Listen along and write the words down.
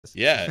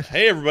Yeah.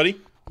 Hey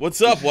everybody.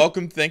 What's up?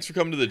 Welcome. Thanks for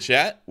coming to the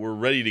chat. We're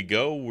ready to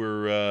go.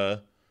 We're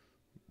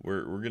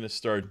gonna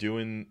start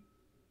doing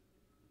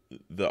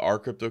the Our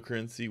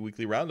Cryptocurrency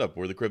Weekly Roundup.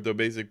 We're the Crypto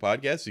Basic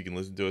Podcast. You can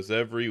listen to us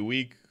every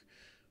week,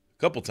 a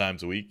couple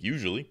times a week,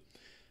 usually.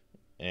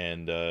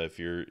 And if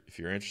you're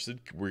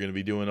interested, we're gonna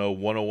be doing a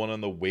 101 on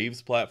the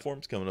Waves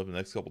platforms coming up in the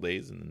next couple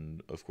days, and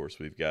then of course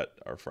we've got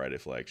our Friday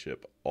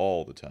flagship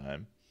all the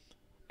time.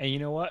 And you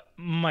know what,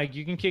 Mike,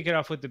 you can kick it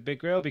off with the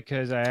BitGrail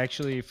because I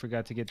actually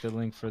forgot to get the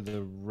link for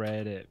the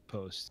Reddit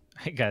post.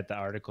 I got the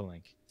article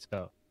link.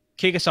 So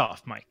kick us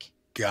off, Mike.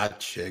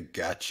 Gotcha.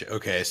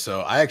 Okay,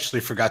 so I actually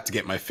forgot to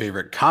get my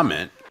favorite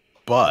comment,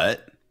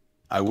 but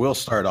I will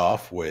start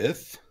off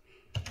with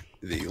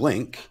the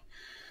link.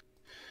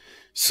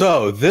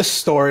 So this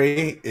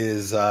story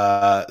is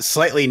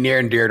slightly near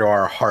and dear to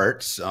our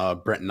hearts.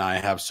 Brent and I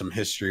have some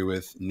history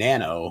with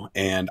Nano,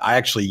 and I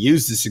actually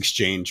used this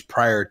exchange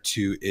prior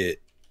to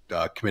it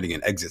committing an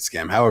exit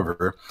scam.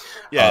 However,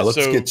 let's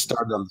get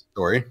started on the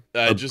story.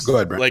 Just go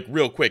ahead, Brent. Like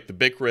real quick, the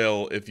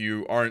BitGrail, if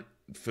you aren't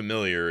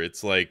familiar,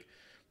 it's like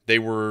they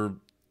were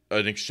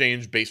an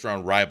exchange based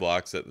around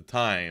Ryblocks at the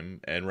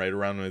time, and right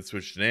around when it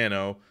switched to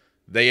Nano,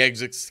 they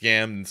exit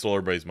scammed and stole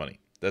everybody's money.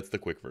 That's the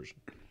quick version.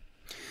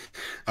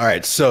 All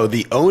right, so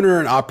the owner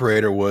and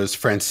operator was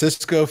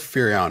Francisco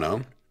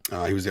Furiano.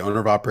 He was the owner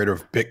and operator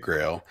of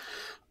BitGrail.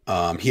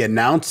 He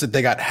announced that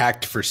they got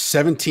hacked for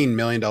 $17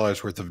 million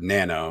worth of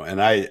Nano,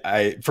 and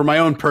I, for my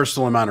own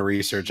personal amount of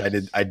research,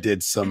 I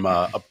did some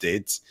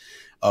updates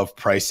of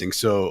pricing.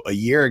 So a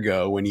year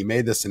ago, when he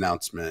made this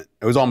announcement,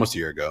 it was almost a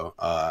year ago.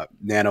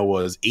 Nano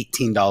was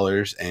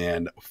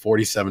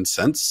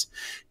 $18.47.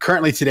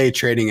 Currently today,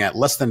 trading at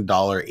less than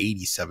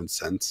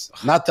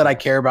 $1.87. Not that I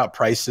care about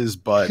prices,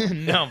 but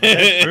no, but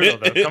that's brutal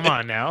though. Come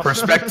on now.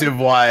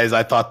 Perspective-wise,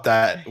 I thought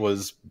that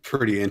was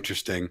pretty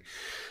interesting.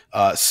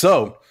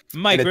 So.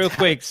 Mike, real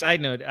quick,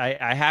 side note,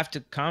 I have to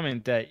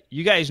comment that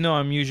you guys know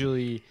I'm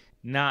usually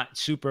not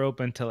super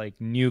open to like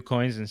new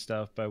coins and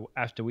stuff, but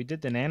after we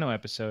did the Nano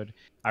episode,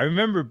 I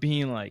remember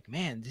being like,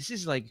 man, this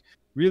is like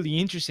really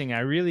interesting.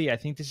 I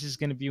think this is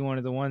going to be one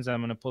of the ones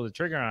I'm going to pull the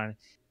trigger on.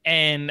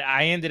 And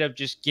I ended up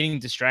just getting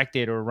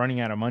distracted or running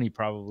out of money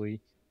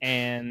probably.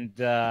 And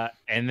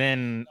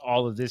then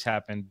all of this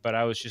happened, but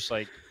I was just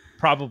like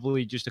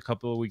probably just a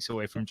couple of weeks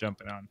away from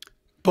jumping on.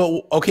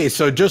 But okay,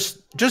 so just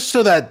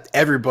so that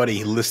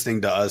everybody listening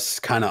to us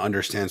kind of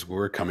understands where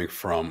we're coming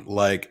from,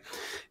 like,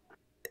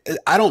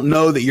 I don't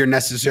know that you're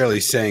necessarily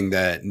saying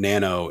that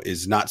Nano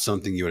is not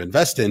something you would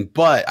invest in,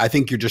 but I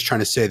think you're just trying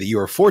to say that you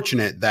are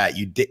fortunate that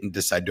you didn't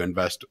decide to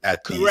invest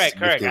at these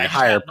significantly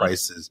higher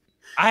prices.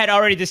 I had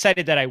already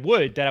decided that I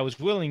was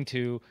willing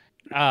to,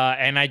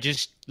 and I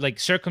just like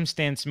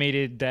circumstance made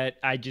it that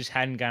I just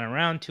hadn't gotten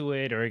around to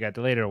it or it got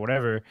delayed or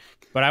whatever.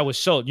 But I was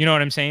sold. You know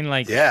what I'm saying?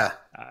 Like, yeah.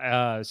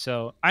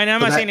 So I'm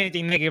not saying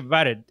anything negative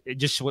about it.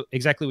 Just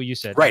exactly what you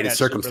said. Right. It's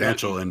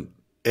circumstantial. And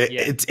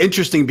it's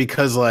interesting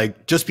because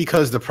like, just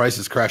because the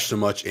prices crash so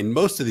much in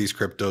most of these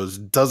cryptos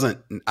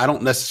I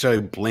don't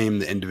necessarily blame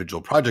the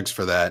individual projects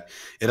for that.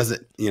 It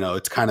doesn't,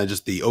 it's kind of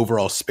just the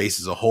overall space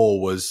as a whole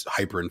was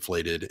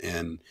hyperinflated.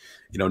 And,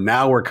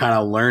 now we're kind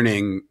of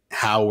learning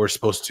how we're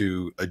supposed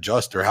to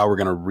adjust or how we're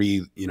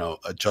going to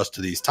adjust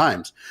to these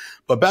times.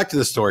 But back to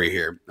the story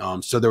here.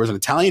 So there was an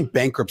Italian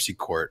bankruptcy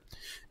court,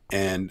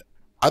 and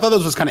I thought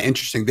this was kind of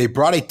interesting. They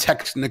brought a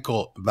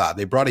technical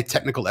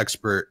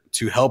expert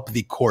to help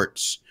the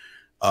courts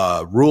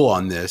rule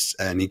on this,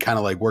 and he kind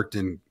of like worked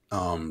in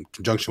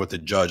conjunction with the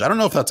judge. I don't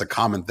know if that's a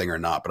common thing or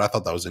not, but I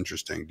thought that was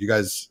interesting. Do you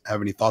guys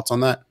have any thoughts on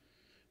that?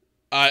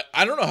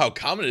 I don't know how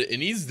common it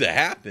needs to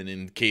happen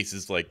in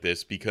cases like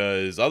this,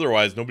 because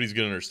otherwise nobody's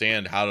going to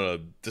understand how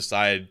to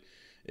decide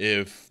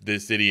if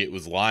this idiot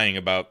was lying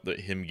about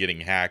him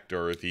getting hacked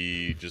or if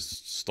he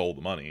just stole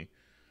the money.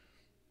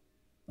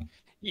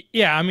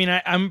 Yeah, I mean,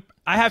 I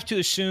have to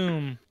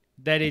assume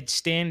that it's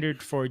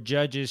standard for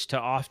judges to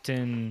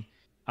often,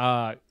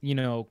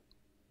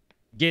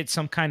 get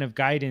some kind of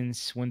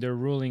guidance when they're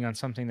ruling on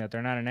something that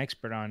they're not an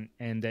expert on,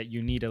 and that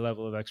you need a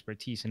level of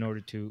expertise in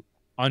order to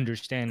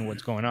understand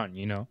what's going on.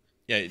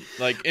 Yeah,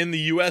 like in the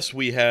U.S.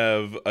 we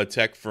have a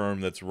tech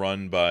firm that's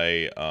run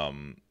by,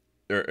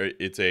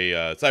 it's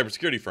a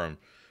cybersecurity firm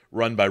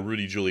run by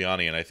Rudy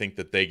Giuliani, and I think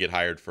that they get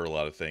hired for a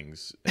lot of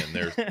things, and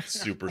they're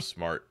super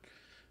smart.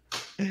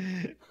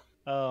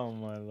 Oh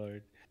my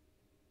Lord.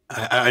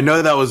 I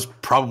know that was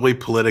probably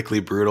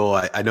politically brutal.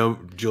 I know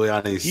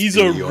Giuliani's he's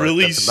a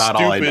really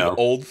stupid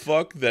old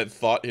fuck that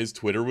thought his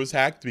Twitter was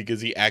hacked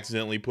because he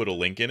accidentally put a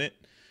link in it,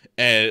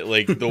 and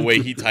like the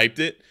way he typed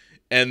it,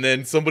 and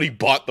then somebody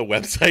bought the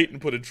website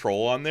and put a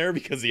troll on there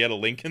because he had a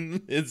link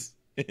in his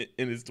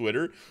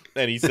Twitter,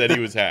 and he said he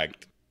was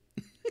hacked.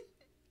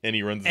 And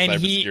he runs the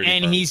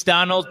cybersecurity firm. He's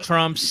Donald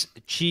Trump's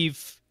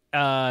chief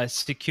IT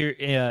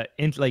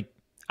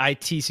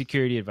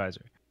security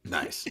advisor.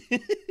 Nice.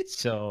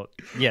 So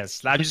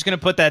yes, I'm just gonna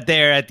put that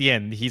there at the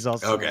end. He's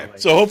also okay. Like,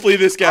 so hopefully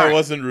this guy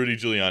wasn't Rudy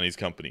Giuliani's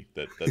company.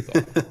 That's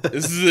all.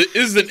 This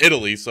is in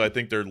Italy, so I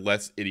think they're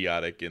less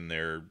idiotic in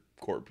their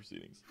court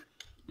proceedings.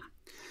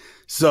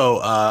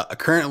 So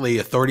currently,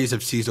 authorities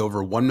have seized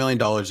over $1 million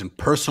in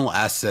personal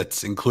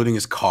assets, including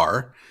his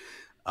car.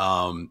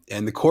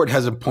 And the court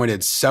has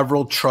appointed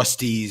several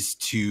trustees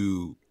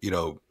to,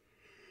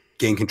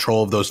 gain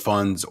control of those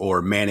funds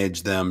or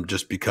manage them,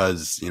 just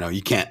because,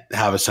 you can't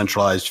have a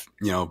centralized,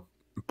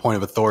 point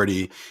of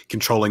authority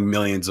controlling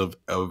millions of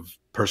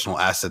personal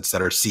assets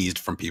that are seized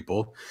from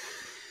people.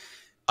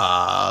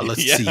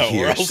 Let's see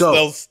here. Or else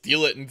they'll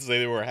steal it and say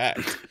they were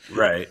hacked.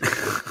 Right.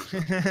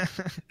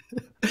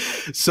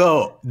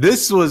 So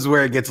this was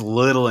where it gets a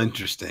little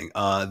interesting.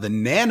 The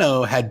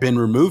Nano had been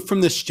removed from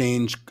the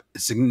exchange a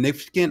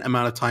significant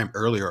amount of time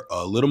earlier,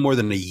 a little more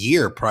than a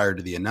year prior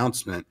to the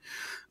announcement.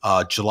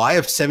 July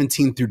of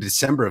 17 through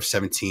December of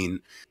 17,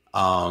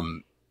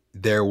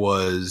 there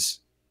was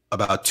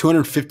about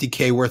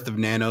 250K worth of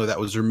Nano that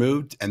was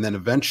removed. And then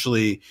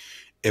eventually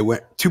it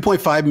went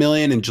 2.5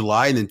 million in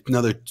July and then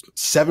another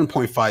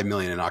 7.5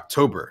 million in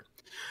October.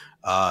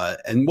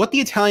 And what the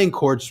Italian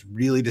courts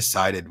really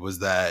decided was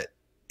that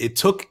it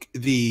took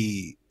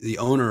the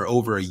owner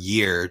over a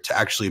year to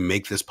actually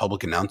make this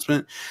public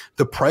announcement.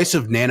 The price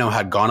of Nano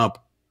had gone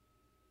up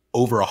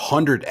over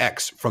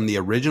 100x from the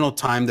original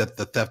time that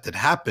the theft had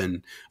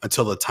happened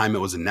until the time it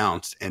was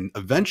announced. And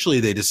eventually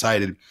they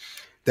decided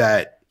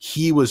that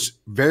he was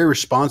very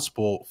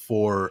responsible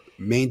for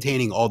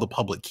maintaining all the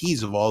public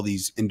keys of all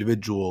these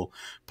individual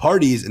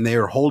parties, and they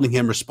are holding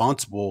him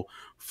responsible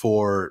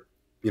for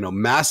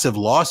massive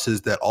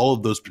losses that all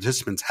of those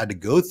participants had to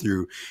go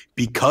through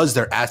because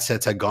their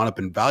assets had gone up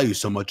in value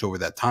so much over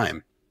that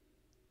time.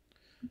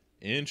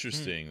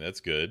 Interesting. That's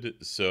good.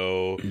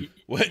 So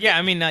what? Yeah,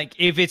 I mean, like,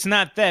 if it's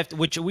not theft,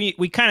 which we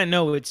kind of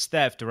know it's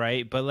theft,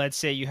 right? But let's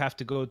say you have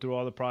to go through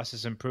all the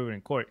process and prove it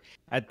in court.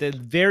 At the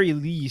very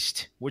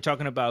least, we're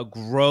talking about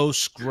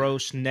gross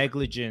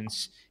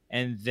negligence,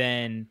 and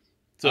then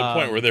to the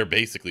point where they're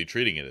basically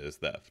treating it as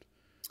theft.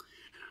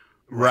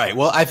 Right.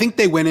 Well, I think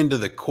they went into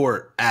the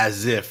court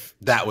as if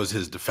that was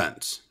his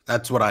defense.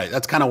 That's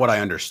kind of what I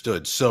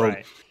understood. So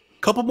right.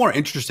 A couple more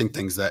interesting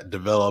things that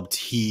developed.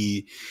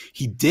 He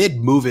did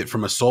move it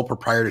from a sole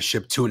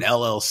proprietorship to an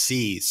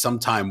LLC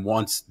sometime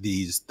once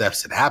these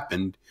thefts had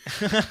happened.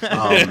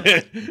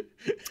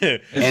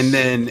 And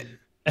then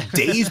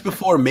days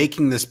before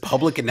making this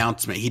public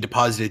announcement, he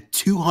deposited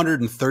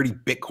 230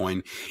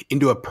 Bitcoin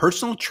into a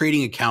personal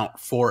trading account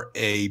for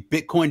a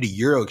Bitcoin to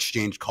Euro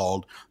exchange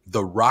called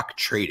The Rock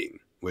Trading,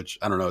 which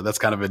I don't know. That's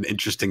kind of an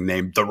interesting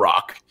name, The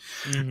Rock.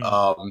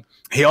 Mm-hmm.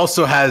 He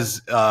also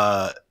has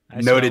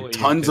noted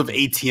tons of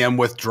ATM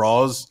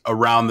withdrawals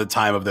around the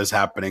time of this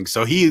happening.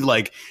 So he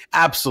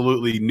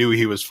absolutely knew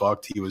he was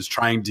fucked. He was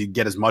trying to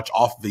get as much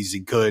off of as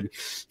he could.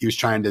 He was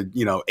trying to,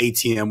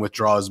 ATM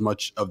withdraw as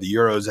much of the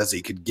euros as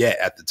he could get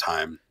at the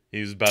time. He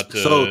was about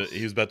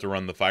to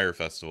run the Fire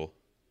Festival.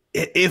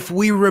 If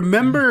we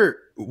remember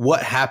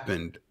what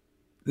happened,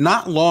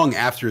 not long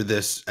after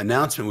this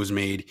announcement was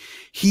made,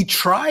 he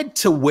tried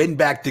to win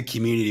back the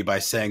community by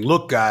saying,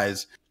 look,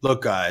 guys,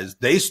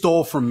 they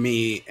stole from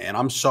me, and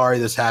I'm sorry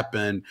this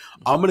happened.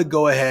 I'm going to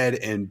go ahead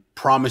and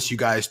promise you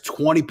guys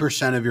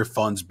 20% of your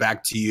funds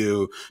back to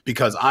you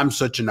because I'm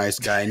such a nice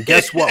guy. And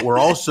guess what? We're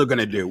also going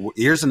to do.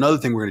 Here's another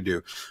thing we're going to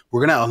do.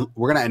 We're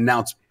going to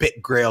announce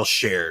BitGrail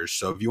shares.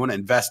 So if you want to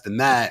invest in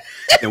that,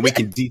 then we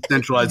can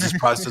decentralize this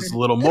process a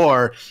little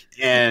more.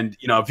 And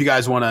if you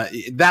guys want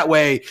to that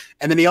way.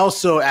 And then he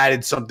also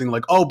added something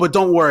like, oh, but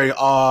don't worry,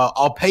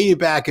 I'll pay you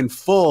back in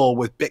full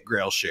with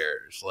BitGrail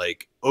shares.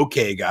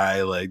 Okay,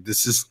 guy,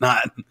 this is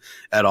not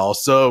at all.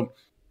 So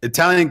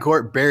Italian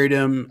court buried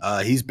him.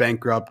 He's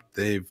bankrupt.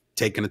 They've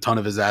taken a ton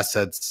of his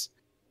assets.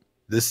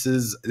 This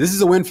is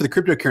a win for the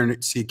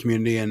cryptocurrency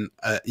community. And,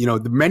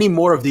 many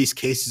more of these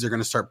cases are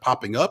going to start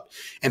popping up,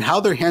 and how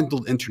they're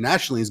handled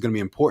internationally is going to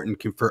be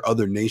important for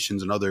other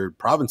nations and other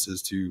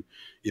provinces to,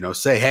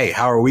 say, hey,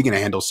 how are we going to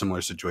handle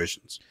similar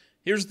situations?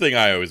 Here's the thing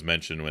I always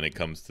mention when it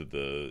comes to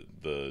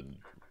the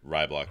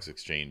Ryblox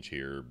exchange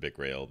here,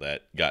 BitGrail,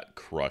 that got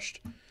crushed.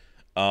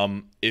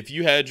 If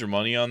you had your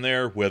money on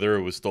there, whether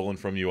it was stolen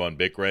from you on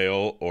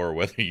BitGrail or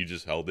whether you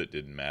just held it,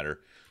 didn't matter.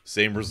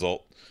 Same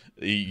result.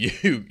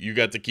 You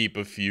got to keep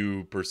a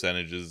few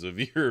percentages of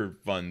your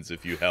funds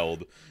if you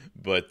held.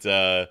 But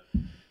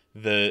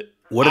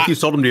what if you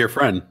sold them to your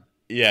friend?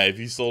 Yeah, if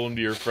you sold them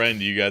to your friend,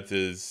 you got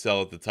to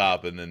sell at the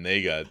top, and then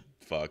they got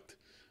fucked.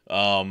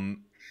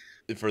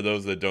 For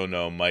those that don't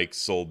know, Mike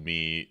sold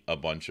me a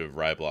bunch of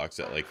Ryblox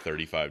at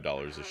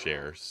 $35 a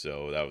share,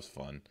 so that was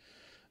fun.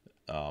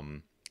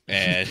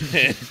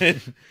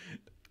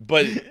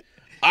 But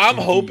I'm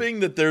hoping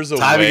that there's a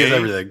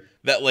way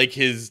that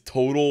his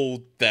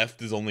total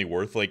theft is only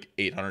worth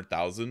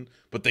 $800,000,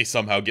 but they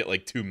somehow get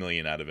 $2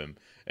 million out of him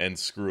and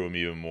screw him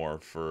even more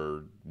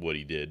for what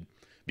he did,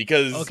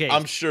 because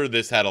I'm sure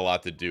this had a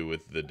lot to do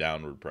with the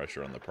downward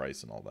pressure on the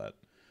price and all that.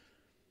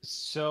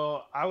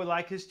 So I would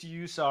like us to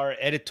use our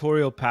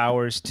editorial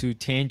powers to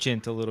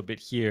tangent a little bit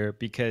here,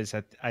 because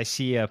I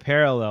see a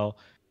parallel.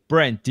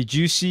 Brent, did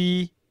you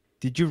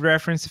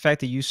reference the fact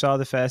that you saw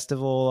the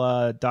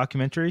festival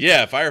documentary?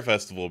 Yeah, Fire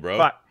Festival,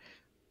 bro.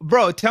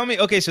 Bro, tell me.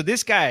 Okay, so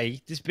this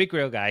guy, this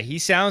BitGrail guy, he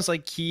sounds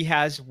like he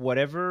has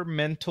whatever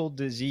mental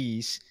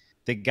disease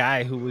the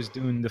guy who was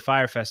doing the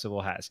Fire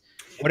Festival has. Is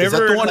that the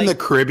Whatever, one in like,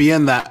 the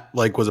Caribbean that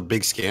like was a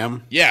big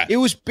scam? Yeah. it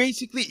was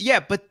basically, yeah,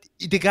 but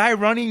the guy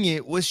running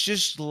it was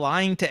just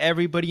lying to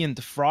everybody and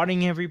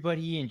defrauding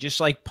everybody and just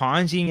like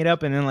Ponziing it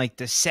up. And then like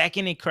the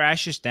second it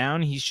crashes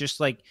down, he's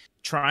just like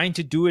trying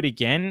to do it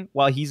again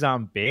while he's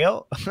on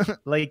bail.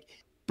 Like,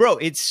 bro,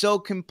 it's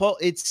so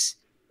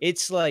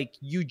it's like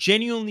you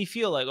genuinely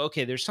feel like,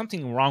 okay, there's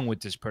something wrong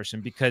with this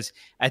person because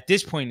at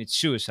this point it's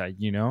suicide,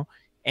 you know,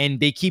 and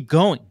they keep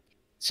going.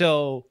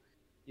 So,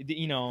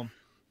 you know,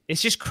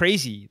 it's just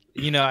crazy,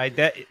 you know.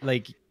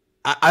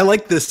 I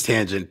like this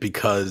tangent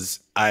because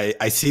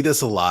I see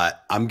this a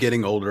lot. I'm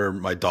getting older.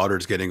 My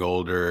daughter's getting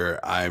older.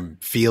 I'm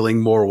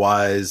feeling more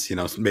wise. You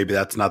know, maybe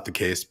that's not the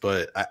case,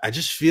 but I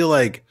just feel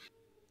like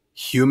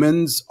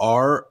humans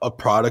are a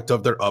product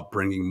of their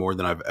upbringing more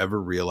than I've ever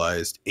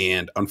realized.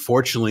 And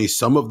unfortunately,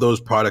 some of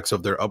those products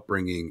of their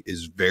upbringing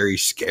is very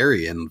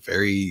scary and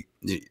very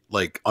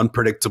like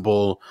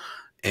unpredictable.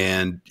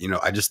 And, you know,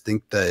 I just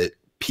think that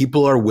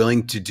people are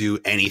willing to do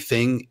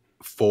anything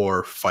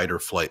for fight or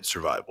flight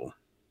survival.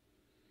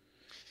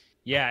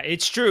 Yeah,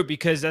 it's true,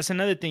 because that's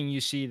another thing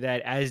you see,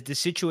 that as the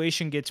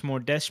situation gets more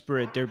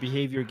desperate, their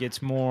behavior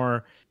gets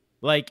more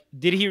like,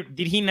 did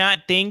he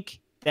not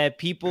think that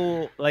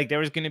people, like, there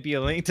was going to be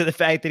a link to the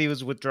fact that he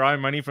was withdrawing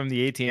money from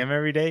the ATM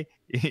every day?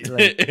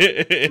 Like,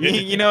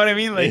 you know what I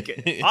mean?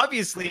 Like,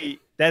 obviously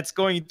that's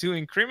going to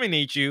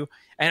incriminate you,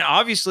 and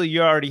obviously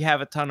you already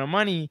have a ton of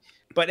money,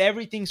 but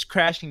everything's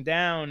crashing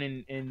down,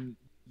 and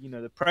you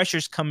know, the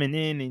pressure's coming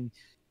in, and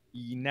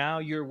now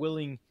you're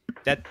willing,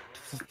 that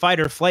fight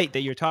or flight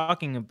that you're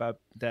talking about,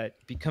 that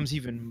becomes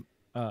even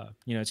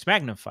you know, it's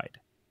magnified.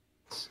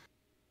 It's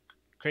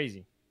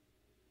crazy.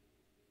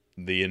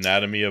 The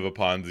anatomy of a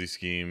Ponzi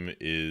scheme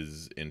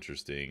is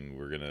interesting.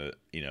 We're gonna,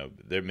 you know,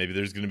 maybe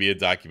there's gonna be a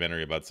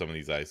documentary about some of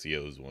these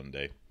ICOs one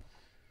day.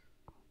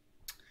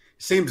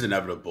 Seems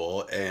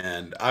inevitable,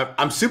 and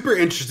I'm super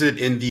interested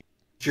in the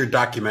future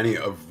documentary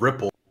of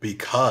Ripple,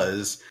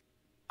 because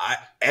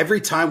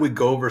every time we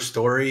go over a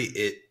story,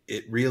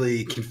 it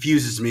really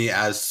confuses me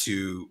as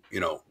to, you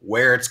know,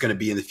 where it's going to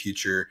be in the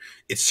future.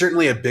 It's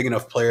certainly a big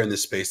enough player in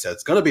this space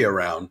that's going to be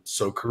around.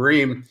 So,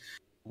 Kareem,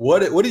 what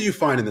did you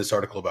find in this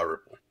article about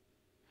Ripple?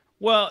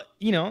 Well,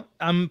 you know,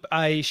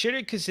 I shared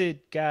it because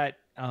it got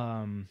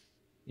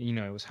you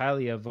know, it was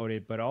highly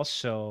upvoted, but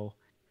also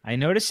I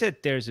noticed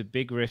that there's a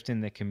big rift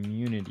in the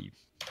community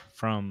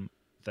from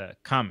the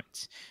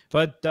comments.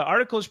 But the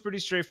article is pretty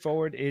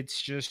straightforward.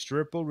 It's just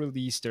Ripple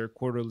released their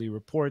quarterly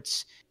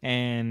reports,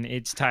 and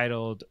it's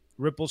titled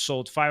Ripple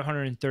sold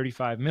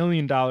 $535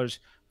 million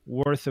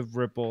worth of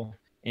Ripple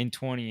in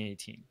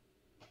 2018.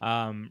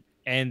 And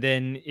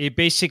then it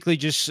basically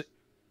just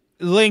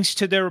links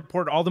to their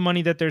report, all the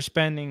money that they're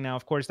spending. Now,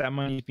 of course, that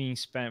money is being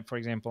spent, for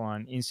example,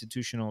 on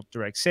institutional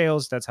direct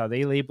sales. That's how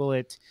they label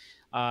it,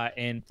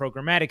 and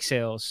programmatic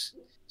sales.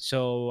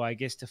 So I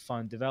guess to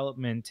fund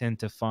development and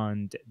to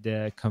fund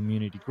the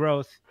community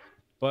growth.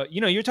 But,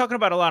 you know, you're talking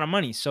about a lot of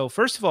money. So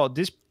first of all,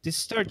 this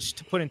starts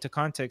to put into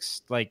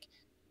context, like,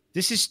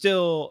 this is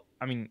still,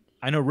 I mean,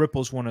 I know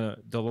Ripple's one of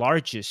the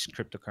largest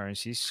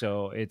cryptocurrencies,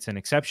 so it's an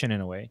exception in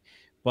a way.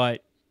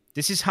 But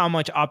this is how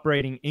much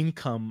operating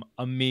income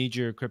a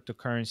major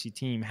cryptocurrency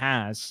team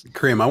has.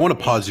 Kareem, I want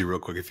to pause you real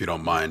quick if you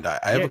don't mind. I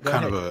have a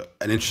kind of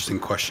an interesting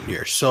question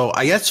here. So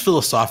I guess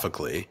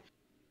philosophically,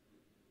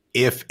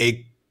 if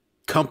a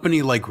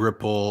company like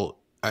Ripple,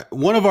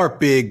 one of our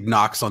big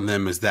knocks on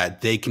them is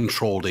that they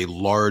controlled a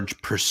large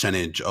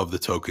percentage of the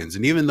tokens.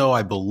 And even though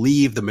I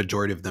believe the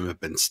majority of them have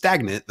been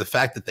stagnant, the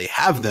fact that they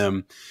have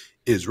them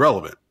is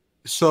relevant.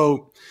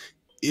 So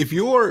if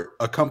you're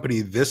a company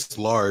this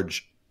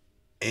large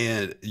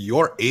and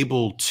you're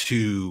able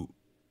to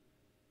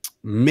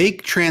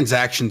make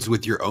transactions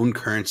with your own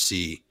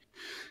currency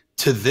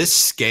to this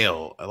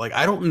scale, like,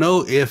 I don't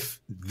know if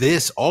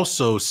this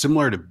also,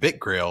 similar to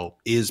BitGrail,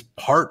 is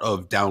part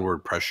of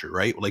downward pressure,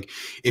 right? Like,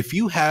 if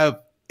you have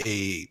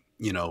a,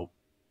 you know,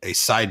 a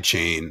side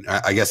chain,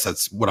 I guess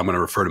that's what I'm going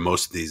to refer to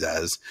most of these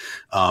as.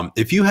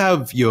 If you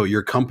have, you know,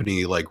 your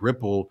company like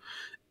Ripple,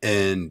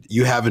 and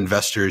you have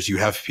investors, you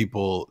have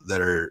people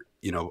that are,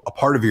 you know, a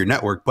part of your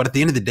network, but at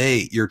the end of the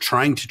day, you're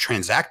trying to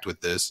transact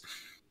with this.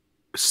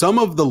 Some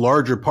of the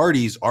larger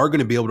parties are going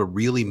to be able to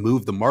really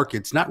move the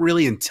markets, not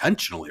really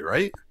intentionally,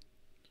 right?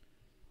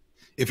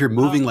 If you're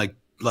moving like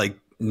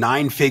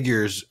 9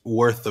 figures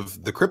worth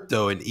of the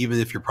crypto, and even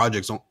if your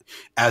project's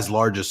as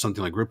large as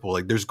something like Ripple,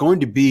 like, there's going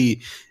to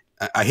be,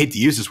 I hate to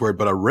use this word,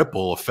 but a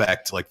ripple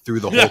effect, like, through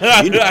the whole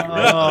community.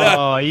 Right?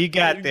 Oh, you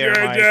got there,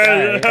 Mike.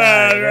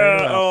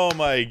 Oh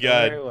my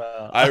god!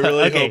 I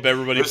really hope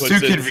everybody puts in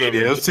some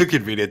it was too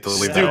convenient to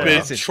leave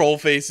stupid troll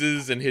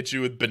faces and hit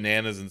you with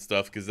bananas and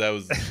stuff, because that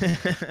was.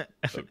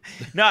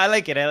 No, I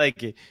like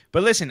it.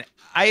 But listen,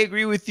 I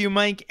agree with you,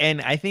 Mike,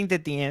 and I think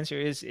that the answer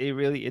is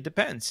it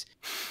depends.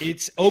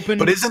 It's open.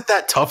 But isn't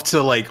that tough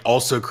to, like,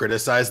 also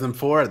criticize them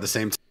for at the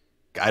same time?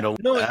 I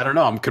don't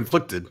know. I'm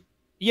conflicted.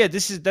 yeah,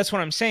 that's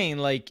what I'm saying.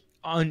 Like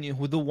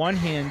with the one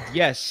hand,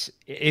 yes,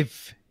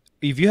 if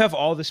you have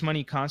all this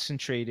money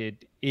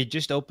concentrated, it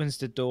just opens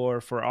the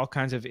door for all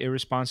kinds of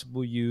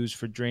irresponsible use,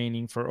 for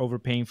draining, for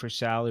overpaying for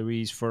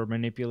salaries, for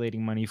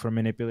manipulating money, for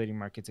manipulating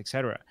markets,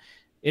 etc.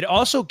 It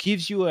also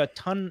gives you a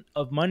ton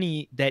of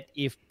money that,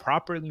 if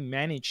properly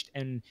managed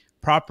and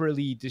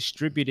properly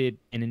distributed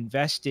and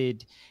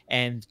invested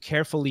and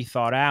carefully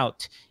thought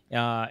out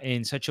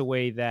in such a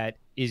way that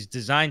is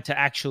designed to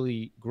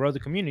actually grow the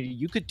community,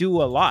 you could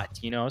do a lot,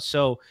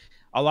 So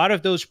a lot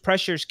of those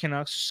pressures can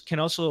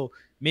also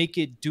make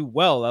it do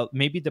well.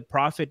 Maybe the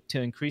profit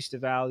to increase the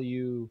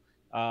value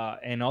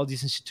and all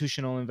these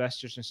institutional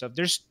investors and stuff.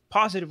 There's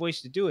positive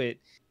ways to do it.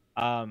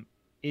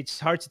 It's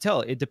hard to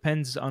tell. It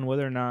depends on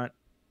whether or not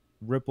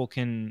Ripple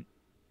can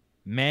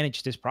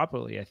manage this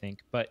properly, I think.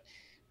 But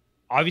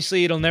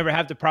obviously, it'll never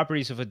have the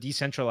properties of a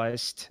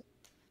decentralized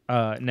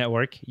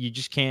network. You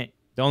just can't.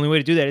 The only way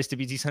to do that is to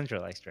be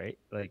decentralized, right?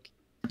 Like,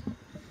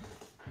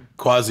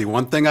 Quasi,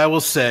 one thing I will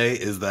say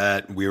is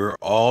that we were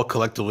all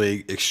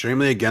collectively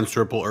extremely against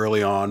Ripple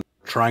early on,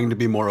 trying to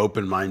be more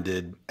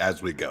open-minded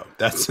as we go.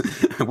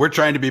 We're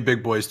trying to be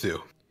big boys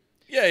too.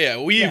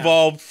 Yeah. We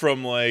evolved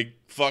from like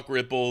fuck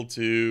Ripple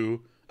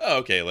to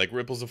okay, like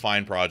Ripple's a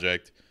fine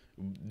project,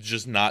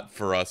 just not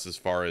for us as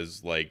far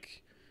as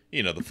like,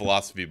 the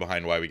philosophy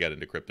behind why we got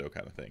into crypto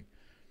kind of thing.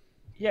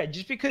 Yeah,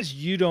 just because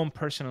you don't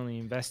personally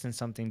invest in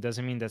something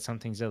doesn't mean that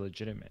something's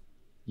illegitimate.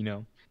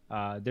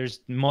 There's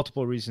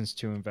multiple reasons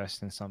to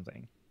invest in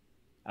something.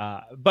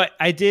 But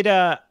I did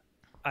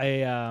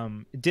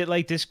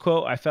like this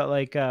quote. I felt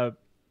like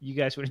you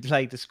guys would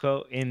like this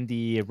quote in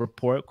the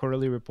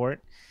quarterly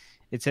report.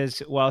 It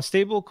says, while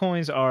stable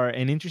coins are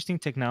an interesting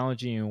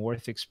technology and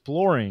worth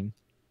exploring,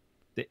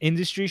 the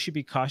industry should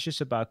be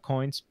cautious about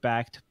coins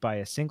backed by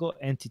a single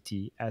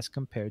entity as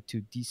compared to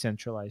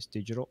decentralized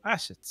digital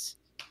assets.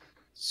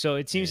 So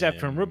it seems that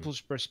from Ripple's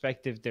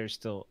perspective, there's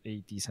still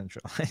a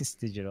decentralized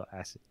digital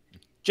asset,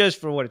 just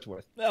for what it's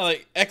worth. Well,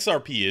 like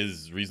XRP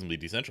is reasonably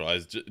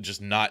decentralized,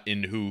 just not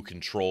in who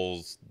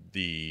controls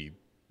the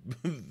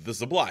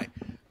supply.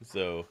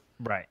 So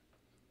right.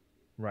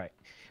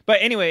 But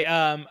anyway,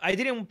 I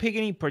didn't pick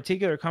any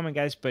particular comment,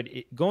 guys. But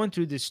going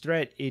through this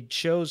thread, it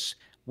shows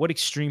what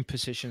extreme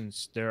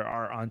positions there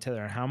are on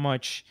Tether and how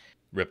much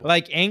Ripple,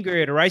 like anger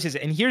it arises.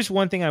 And here's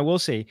one thing I will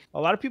say: a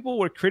lot of people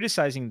were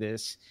criticizing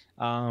this,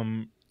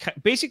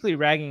 basically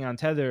ragging on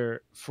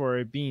Tether for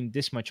it being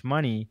this much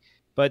money.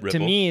 But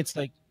Ripple. To me, it's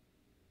like,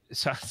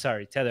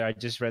 sorry, Tether. I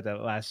just read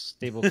that last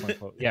stablecoin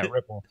quote. Yeah,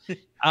 Ripple.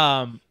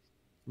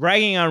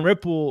 Ragging on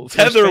Ripple.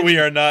 Tether, we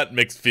are not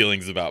mixed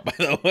feelings about, by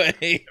the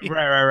way.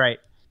 Right.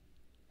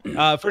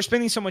 For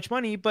spending so much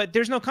money, but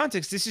there's no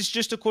context. This is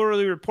just a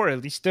quarterly report.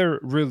 At least they're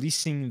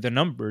releasing the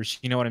numbers.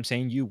 You know what I'm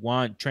saying? You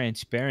want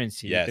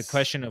transparency. Yes. The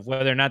question of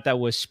whether or not that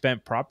was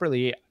spent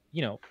properly,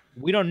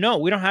 we don't know.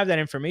 We don't have that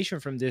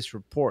information from this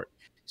report.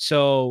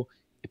 So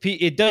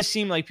it does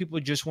seem like people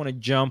just want to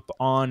jump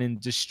on and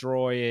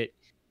destroy it.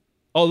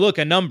 Oh, look,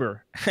 a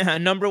number. A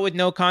number with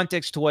no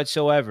context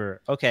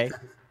whatsoever. Okay.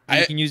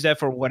 You can use that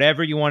for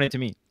whatever you want it to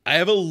mean. I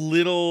have a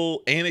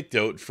little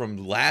anecdote from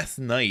last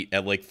night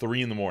at like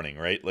 3 a.m,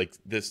 right? Like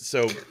this.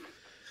 So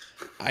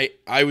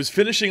I was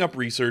finishing up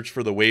research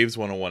for the Waves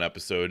 101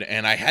 episode,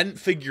 and I hadn't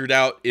figured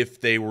out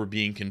if they were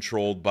being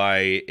controlled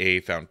by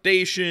a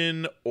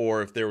foundation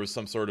or if there was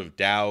some sort of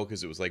DAO,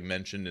 because it was like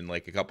mentioned in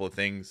like a couple of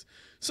things.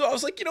 So I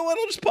was like, you know what?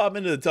 I'll just pop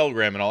into the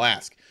Telegram and I'll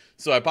ask.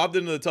 So I popped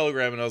into the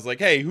Telegram and I was like,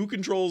 hey, who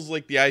controls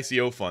like the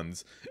ICO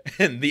funds?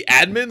 And the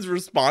admin's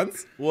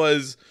response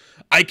was,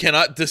 I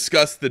cannot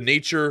discuss the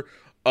nature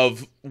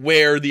of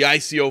where the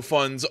ICO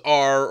funds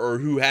are or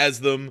who has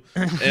them.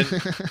 And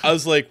I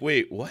was like,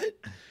 wait, what?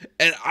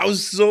 And I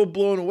was so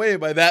blown away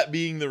by that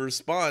being the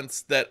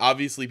response that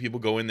obviously people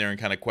go in there and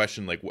kind of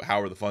question, like,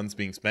 how are the funds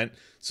being spent?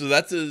 So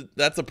that's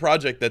a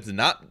project that's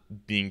not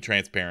being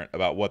transparent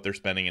about what they're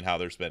spending and how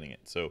they're spending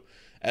it. So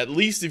at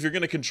least if you're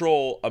going to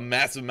control a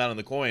massive amount of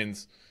the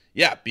coins,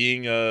 yeah,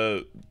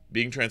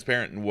 being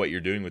transparent in what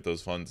you're doing with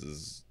those funds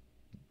is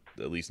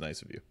at least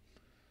nice of you.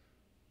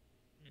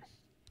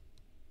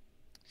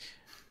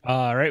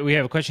 All right, we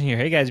have a question here.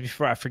 Hey guys,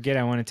 before I forget,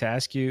 I wanted to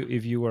ask you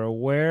if you were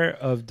aware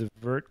of the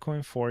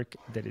Vertcoin fork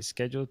that is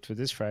scheduled for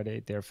this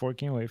Friday. They're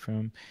forking away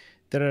from.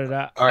 All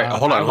right,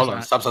 hold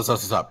on.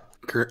 Stop.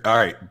 All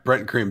right,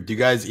 Brent and Kareem, do you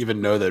guys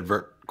even know that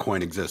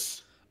Vertcoin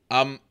exists?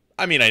 I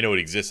mean, I know it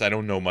exists. I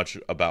don't know much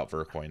about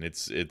Vertcoin.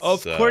 It's.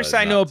 Of course,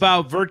 I know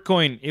about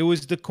Vertcoin. It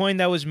was the coin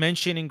that was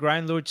mentioned in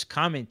Grindlord's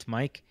comment,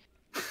 Mike.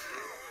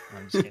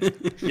 I'm just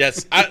kidding.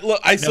 Yes,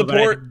 I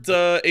support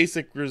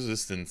ASIC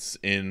resistance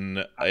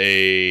in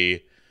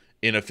a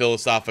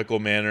philosophical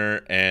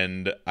manner,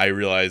 and I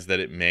realize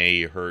that it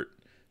may hurt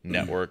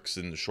networks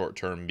in the short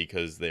term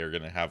because they're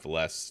going to have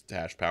less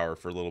hash power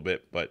for a little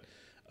bit. But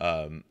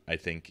I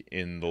think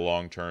in the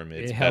long term,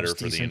 it's better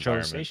for the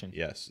environment.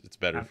 Yes, it's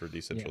better for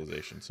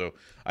decentralization. Yeah. So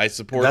I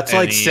support. That's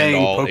like saying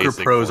poker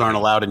pros aren't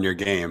allowed in your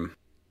game.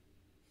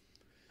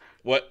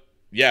 What?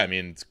 Yeah, I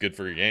mean, it's good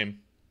for your game.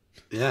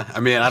 Yeah, I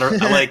mean, I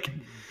like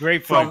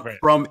Great point, Brett.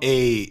 from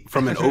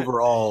an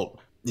overall,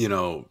 you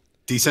know,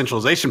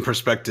 decentralization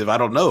perspective. I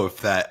don't know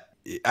if that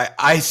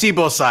I see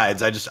both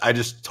sides. I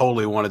just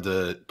totally wanted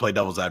to play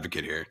devil's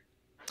advocate here.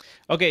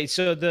 Okay,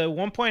 so the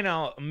one point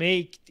I'll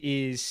make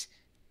is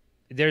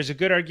there's a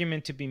good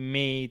argument to be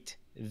made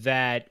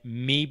that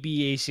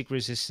maybe ASIC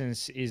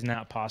resistance is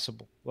not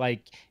possible.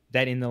 Like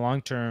that in the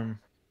long term,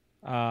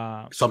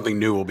 something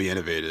new will be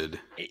innovated.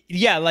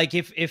 Yeah, like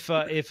if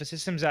a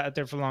system's out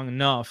there for long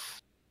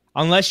enough,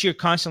 unless you're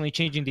constantly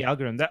changing the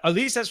algorithm, at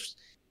least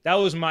that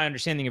was my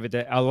understanding of it.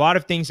 That a lot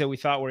of things that we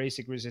thought were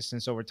ASIC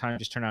resistance over time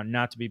just turn out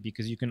not to be,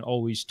 because you can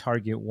always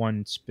target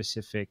one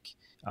specific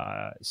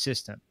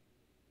system.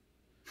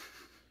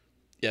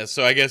 Yeah,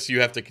 so I guess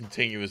you have to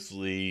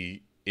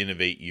continuously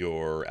innovate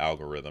your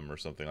algorithm or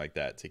something like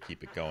that to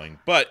keep it going.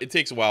 But it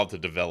takes a while to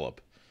develop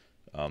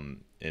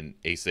an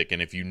ASIC,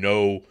 and if you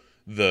know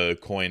the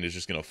coin is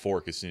just going to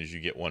fork as soon as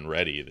you get one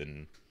ready,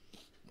 then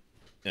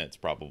it's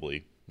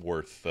probably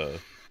worth.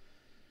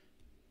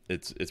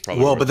 It's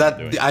probably well, worth but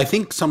doing. I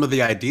think some of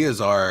the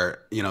ideas are,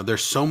 you know,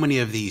 there's so many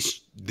of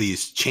these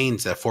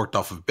chains that forked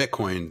off of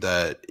Bitcoin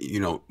that, you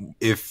know,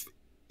 if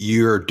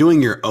you're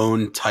doing your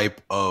own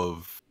type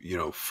of, you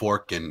know,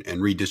 fork and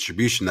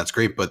redistribution, that's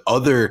great, but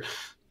other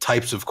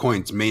types of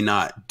coins may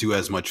not do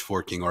as much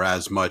forking or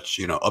as much,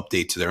 you know,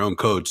 update to their own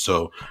code.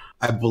 So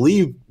I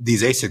believe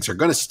these ASICs are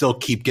going to still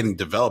keep getting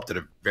developed at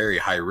a very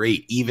high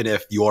rate, even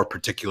if your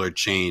particular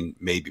chain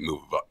may be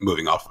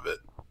moving off of it.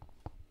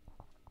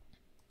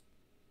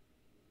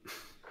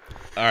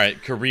 All right,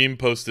 Kareem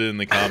posted in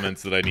the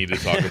comments that I need to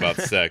talk about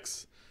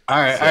sex. All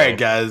right,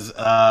 guys.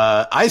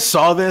 I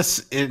saw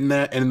this in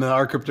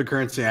our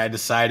cryptocurrency, and I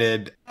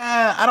decided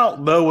I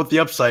don't know what the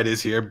upside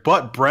is here.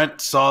 But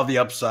Brent saw the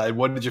upside.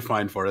 What did you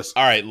find for us?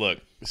 All right, look.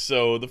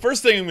 So the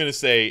first thing I'm going to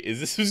say is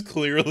this was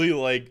clearly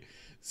like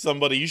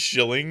somebody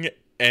shilling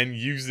and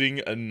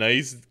using a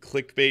nice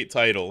clickbait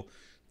title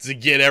to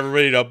get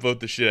everybody to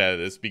upvote the shit out of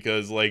this,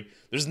 because like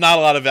there's not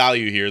a lot of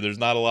value here. There's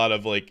not a lot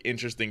of like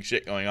interesting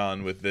shit going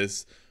on with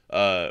this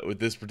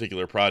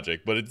particular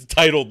project, but it's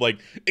titled like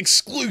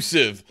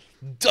exclusive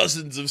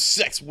dozens of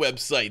sex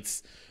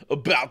websites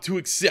about to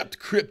accept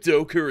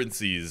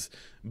cryptocurrencies.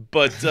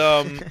 But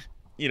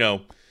you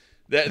know,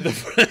 that the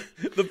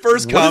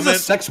first comment. What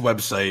is a sex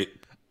website?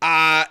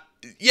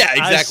 Yeah,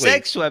 exactly. A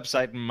sex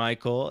website,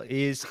 Michael,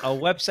 is a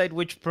website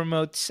which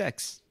promotes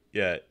sex.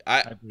 Yeah,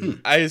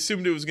 I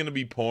assumed it was going to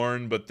be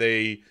porn, but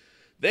they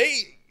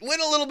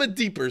went a little bit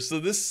deeper. So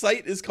this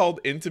site is called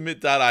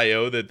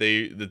intimate.io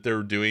that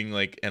they're doing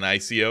like an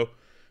ICO.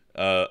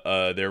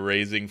 They're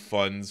raising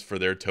funds for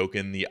their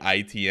token, the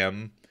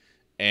ITM,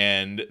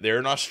 and they're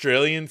an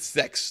Australian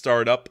sex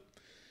startup,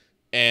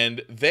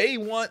 and they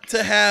want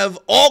to have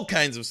all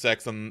kinds of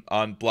sex on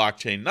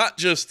blockchain, not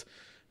just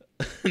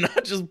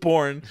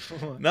porn,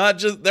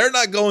 they're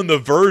not going the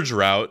Verge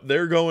route,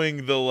 they're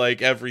going the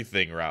like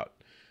everything route.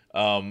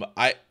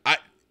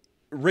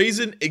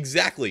 Raisin,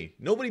 exactly.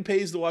 Nobody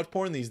pays to watch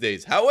porn these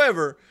days.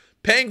 However,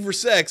 paying for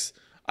sex,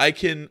 I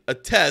can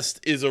attest,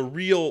 is a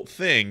real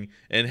thing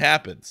and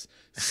happens.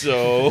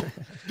 So,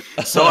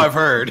 so I've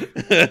heard.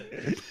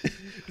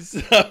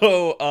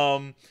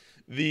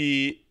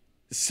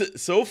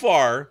 So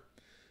far,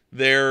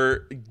 they're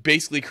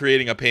basically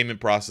creating a payment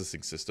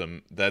processing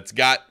system that's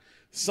got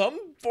some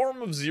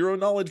form of zero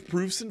knowledge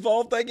proofs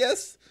involved, I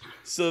guess.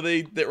 So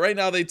right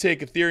now they take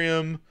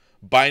Ethereum,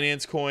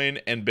 Binance Coin,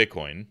 and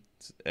Bitcoin,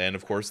 and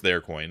of course their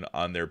coin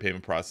on their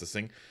payment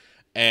processing.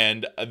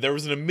 And there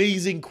was an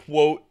amazing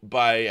quote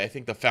by, I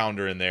think, the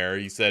founder in there.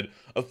 He said,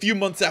 "A few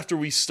months after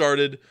we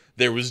started,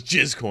 there was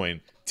Jizzcoin,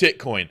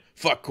 Titcoin,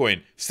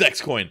 Fuckcoin,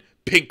 Sexcoin,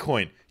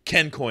 Pinkcoin,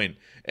 Kencoin,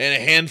 and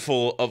a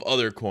handful of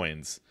other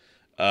coins."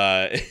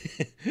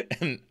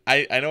 And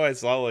I know I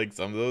saw like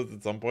some of those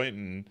at some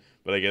point,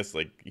 but I guess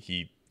like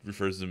he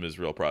refers to them as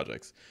real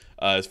projects.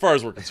 As far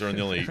as we're concerned,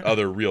 the only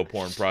other real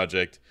porn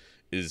project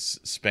is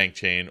Spank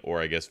Chain,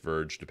 or I guess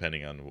Verge,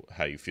 depending on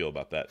how you feel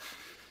about that.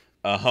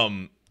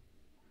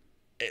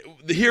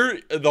 Here,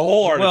 the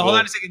whole article. Well, hold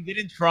on a second.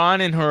 Didn't Tron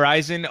and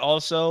Horizon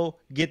also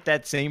get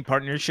that same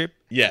partnership?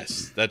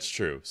 Yes, that's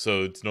true.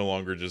 So it's no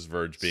longer just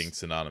Verge being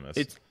synonymous.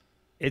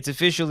 It's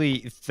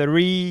officially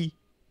 3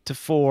 to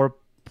 4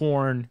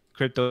 porn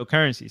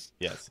cryptocurrencies.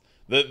 Yes.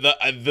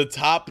 The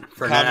top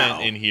For comment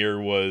now. in here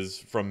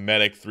was from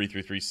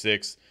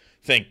Medic3336.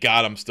 Thank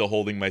God I'm still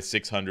holding my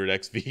 600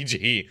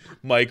 XVG.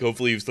 Mike,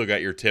 hopefully you've still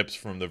got your tips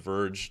from the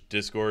Verge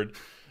Discord.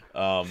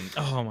 Oh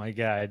my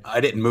God.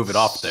 I didn't move it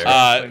off there.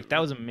 That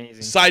was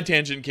amazing. Side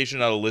tangent, in case you're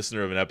not a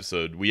listener of an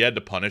episode, we had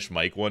to punish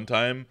Mike one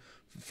time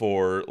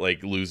for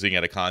like losing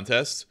at a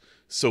contest.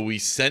 So we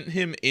sent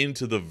him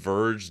into the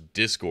Verge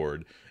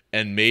Discord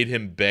and made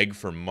him beg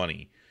for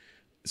money.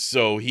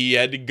 So he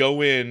had to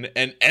go in,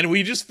 and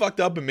we just fucked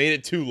up and made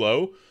it too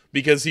low.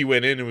 because he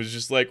went in and was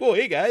just like, "Oh,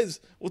 hey guys,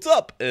 what's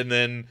up?" And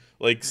then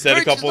like said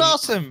Merch a couple is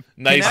awesome.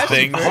 nice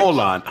things. Hold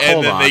on.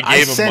 And then they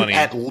gave him money.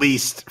 I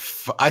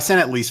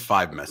sent at least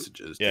 5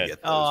 messages to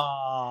get those.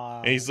 Aww.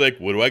 And he's like,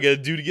 "What do I got to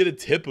do to get a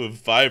tip of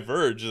 5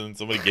 verge?" And then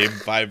somebody gave him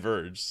 5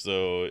 verge.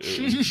 So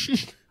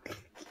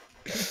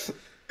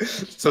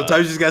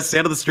Sometimes you just gotta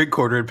stand on the street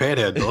corner and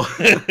panhandle.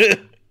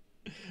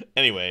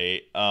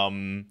 Anyway,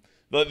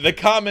 the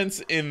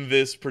comments in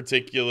this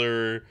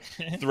particular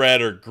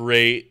thread are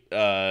great.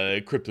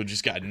 Crypto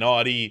just got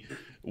naughty.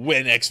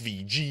 When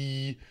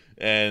XVG.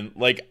 And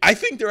like, I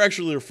think they're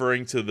actually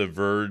referring to the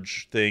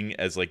Verge thing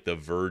as like the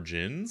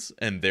virgins,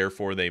 and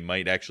therefore they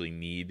might actually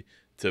need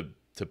to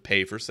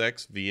pay for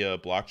sex via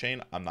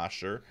blockchain. I'm not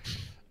sure.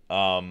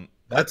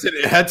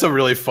 It had some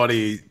really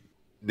funny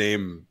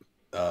name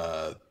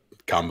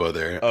combo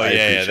there. Oh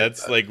yeah,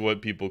 that's like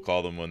what people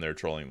call them when they're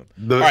trolling them.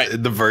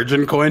 The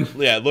Virgin coin.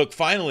 Yeah, look,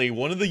 finally,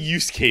 one of the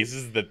use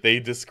cases that they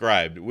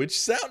described, which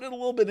sounded a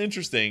little bit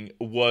interesting,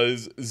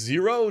 was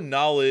zero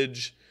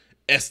knowledge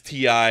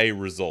STI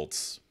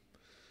results.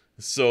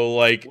 So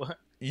like,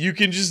 you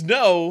can just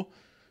know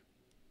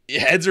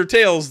heads or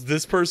tails,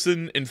 this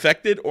person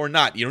infected or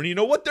not. You don't even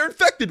know what they're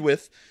infected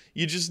with.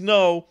 You just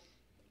know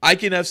I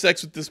can have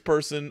sex with this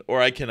person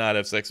or I cannot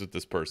have sex with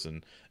this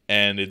person.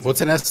 And it's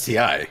what's an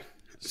STI?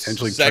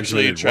 Essentially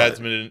sexually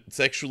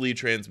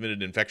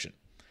transmitted infection.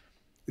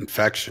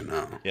 Infection.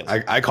 Oh, yes.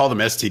 I call them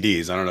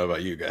STDs. I don't know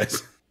about you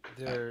guys.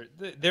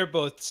 They're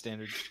both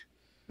standard.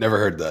 Never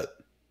heard that.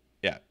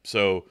 Yeah.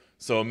 So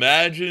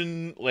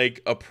imagine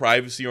like a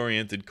privacy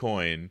oriented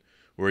coin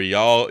where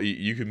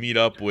you can meet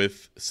up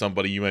with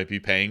somebody you might be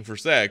paying for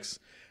sex,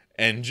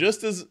 and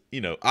just as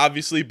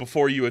obviously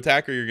before you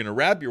attack her, you're gonna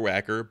wrap your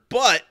whacker,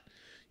 but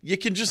you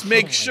can just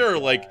make sure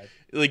God.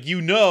 like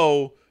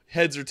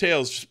heads or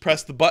tails, just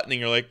press the button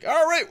and you're like,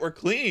 all right, we're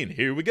clean.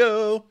 Here we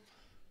go.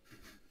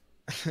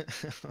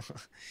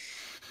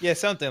 Yeah,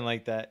 something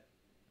like that.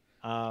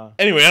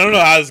 Anyway, I don't know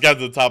how this got to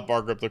the top of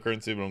our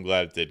cryptocurrency, but I'm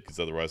glad it did, because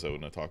otherwise I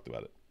wouldn't have talked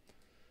about it.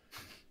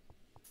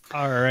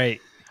 All right.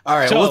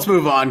 So, let's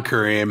move on,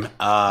 Kareem.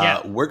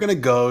 Yeah. We're going to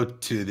go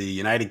to the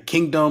United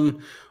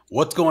Kingdom.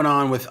 What's going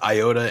on with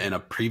IOTA and a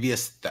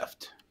previous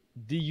theft?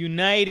 The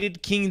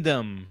United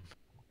Kingdom.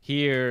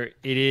 Here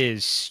it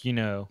is,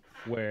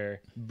 where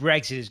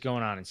Brexit is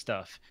going on and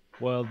stuff.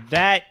 Well,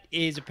 that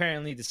is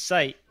apparently the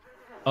site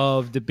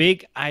of the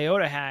big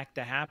IOTA hack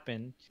that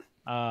happened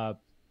a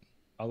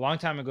long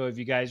time ago. If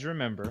you guys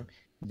remember,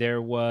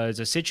 there was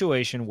a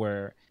situation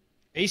where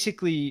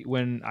basically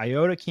when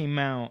IOTA came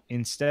out,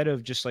 instead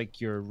of just like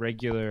your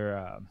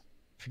regular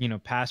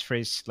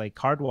passphrase like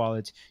card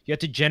wallets, you had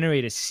to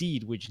generate a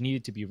seed which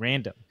needed to be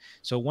random.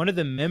 So one of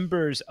the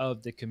members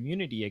of the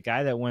community, a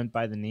guy that went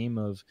by the name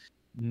of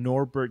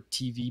Norbert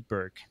TV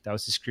Berg, that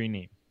was his screen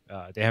name.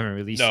 They haven't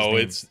released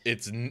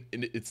his name.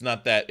 it's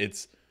not that.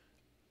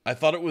 I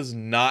thought it was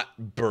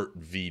not Bert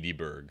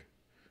Wiedeberg.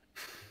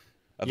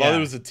 I thought it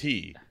was a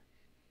T.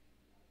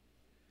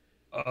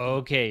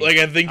 Okay. Like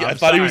I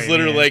thought he was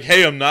literally like,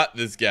 "Hey, I'm not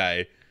this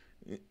guy."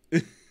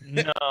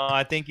 No,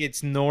 I think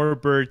it's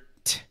Norbert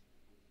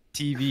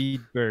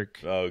TV Berg.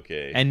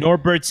 Okay. And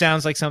Norbert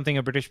sounds like something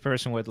a British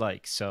person would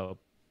like, so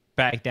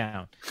back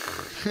down.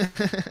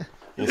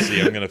 We'll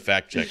see. I'm gonna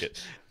fact check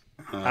it.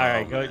 All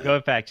right,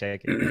 go fact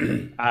check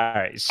it. All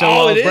right.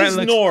 So it Brent is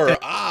looks Nor.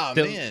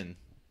 man.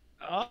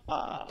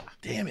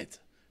 Damn it.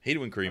 Hate it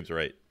when Kareem's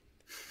right.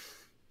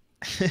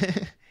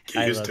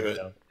 Get used to it.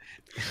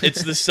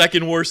 It's the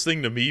second worst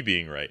thing to me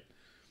being right.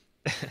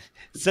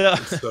 So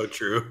It's so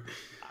true.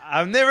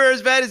 I'm never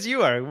as bad as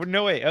you are.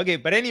 No way. Okay,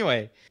 but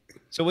anyway.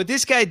 So what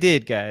this guy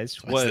did,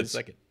 guys, was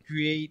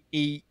create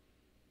a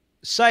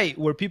site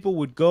where people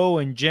would go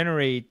and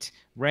generate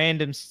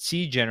random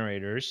seed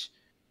generators.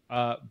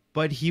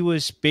 But he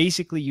was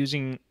basically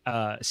using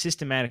a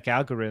systematic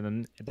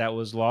algorithm that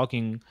was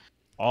logging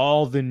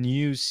all the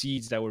new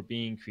seeds that were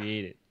being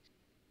created.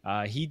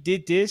 He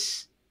did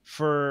this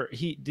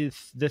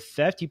the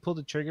theft. He pulled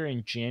the trigger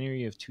in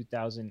January of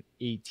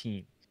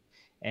 2018.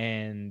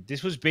 And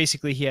this was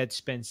basically, he had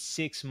spent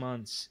 6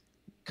 months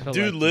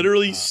collecting. Dude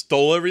literally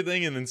stole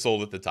everything and then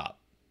sold at the top.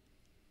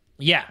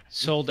 Yeah,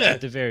 sold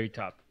at the very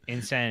top.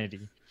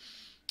 Insanity.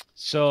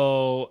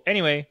 So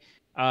anyway,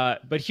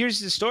 but here's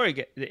the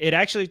story. It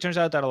actually turns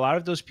out that a lot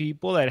of those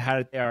people that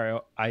had their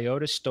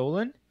IOTA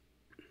stolen,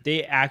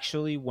 they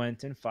actually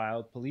went and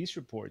filed police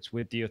reports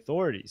with the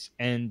authorities.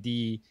 And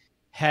the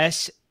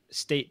Hesse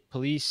State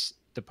Police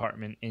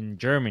Department in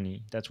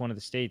Germany, that's one of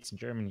the states in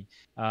Germany,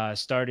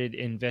 started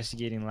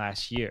investigating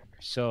last year.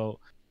 So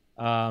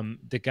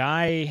the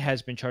guy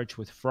has been charged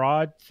with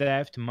fraud,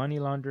 theft, money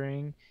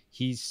laundering.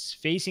 He's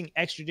facing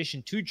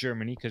extradition to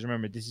Germany because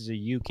remember, this is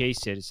a UK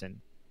citizen.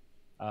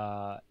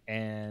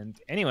 And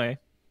anyway,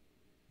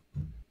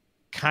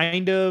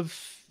 kind of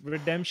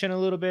redemption a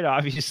little bit.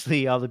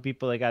 Obviously, all the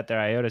people that got their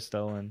IOTA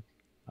stolen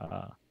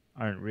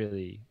aren't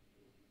really,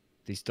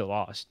 they still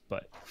lost,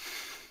 but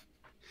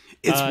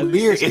it's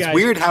weird. It's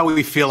weird how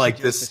we feel like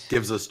this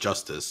gives us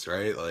justice,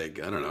 right? Like,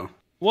 I don't know.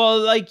 Well,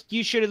 like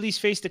you should at least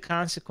face the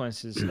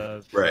consequences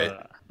of Right.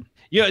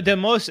 the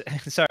most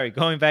sorry,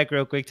 going back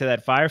real quick to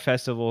that Fire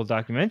Festival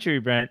documentary,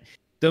 Brent.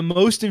 The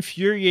most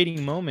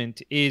infuriating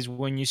moment is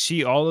when you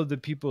see all of the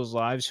people's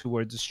lives who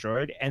were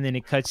destroyed, and then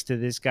it cuts to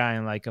this guy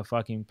in like a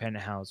fucking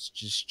penthouse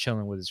just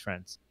chilling with his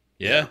friends.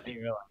 Yeah. And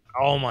you're like,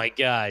 oh my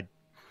God,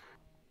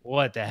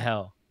 what the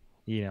hell?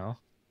 You know?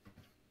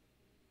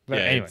 But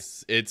yeah, anyway.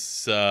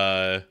 it's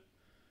yeah,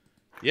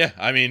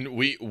 I mean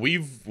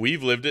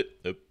we've lived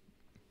it.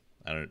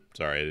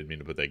 Sorry, I didn't mean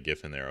to put that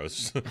GIF in there. I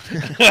was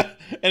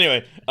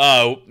anyway.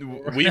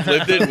 We've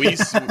lived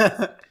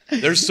it.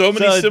 There's so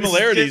many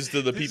similarities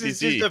to the PPC. This is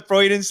just a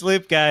Freudian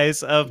slip,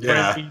 guys. Of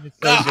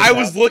I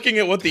was looking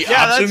at what the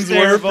options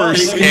were for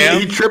scam.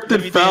 He tripped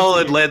and fell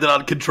and landed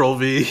on Control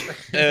V.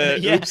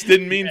 Oops,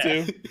 didn't mean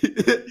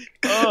to.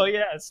 Oh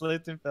yeah,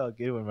 slipped and fell.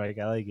 Good one, Mike.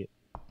 I like it.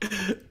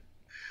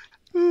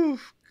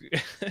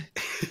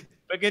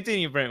 But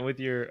continue, Brent, with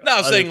your. No,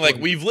 I'm saying like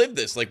we've lived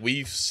this. Like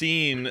we've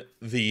seen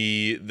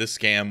the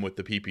scam with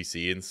the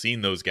PPC and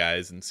seen those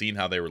guys and seen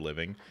how they were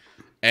living,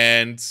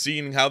 and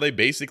seen how they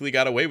basically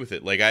got away with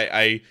it. Like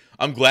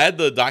I'm glad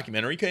the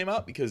documentary came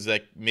out because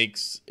that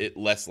makes it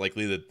less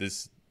likely that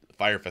this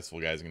Fire Festival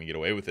guy is going to get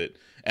away with it.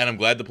 And I'm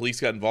glad the police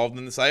got involved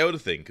in this IOTA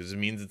thing because it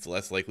means it's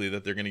less likely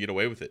that they're going to get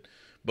away with it.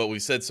 But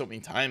we've said so many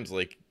times,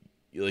 like,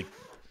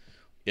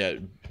 yeah,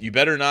 you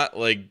better not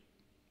like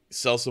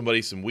sell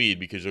somebody some weed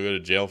because you'll go to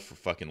jail for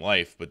fucking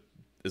life. But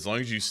as long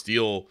as you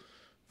steal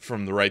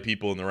from the right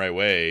people in the right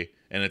way,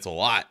 and it's a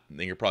lot,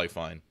 then you're probably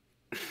fine.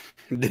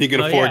 Then you can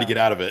afford to get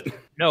out of it.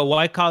 No,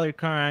 white collar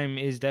crime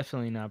is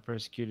definitely not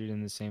persecuted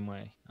in the same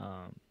way.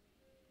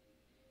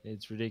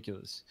 It's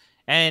ridiculous.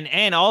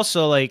 And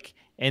also, like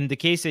in the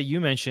case that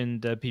you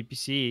mentioned, the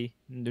PPC,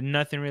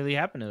 nothing really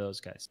happened to those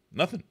guys.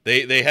 Nothing.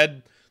 They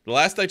had, the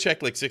last I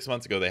checked, like 6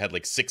 months ago, they had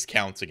like 6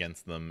 counts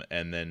against them,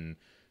 and then,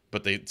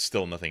 but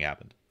nothing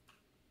happened.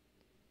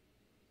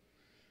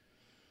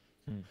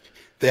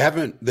 They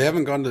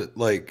haven't gone to,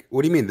 like,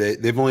 what do you mean?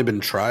 They've only been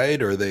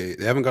tried, or they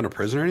haven't gone to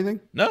prison or anything?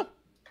 No.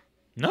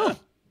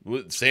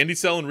 Sandy's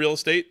selling real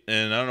estate,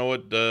 and I don't know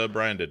what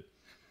Brian did.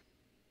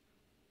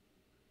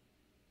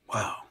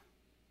 Wow.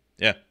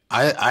 Yeah.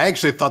 I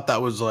actually thought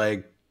that was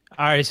like.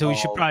 All right, so we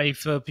should probably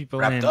fill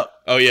people in. Up.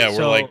 Oh yeah,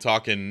 we're like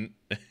talking.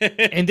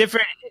 in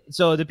different.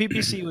 So the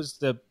PPC was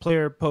the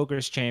Player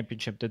Poker's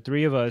Championship. The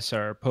three of us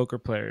are poker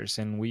players,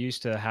 and we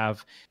used to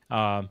have.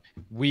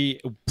 We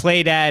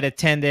played at,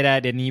 attended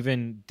at, and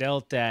even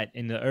dealt at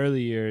in the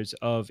early years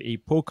of a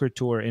poker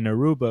tour in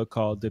Aruba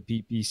called the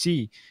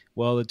PPC.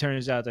 Well, it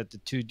turns out that the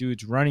two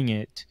dudes running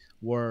it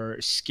were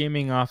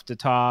skimming off the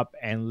top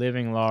and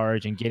living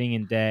large and getting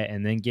in debt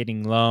and then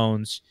getting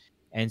loans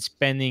and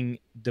spending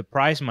the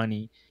prize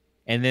money.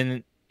 And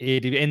then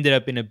it ended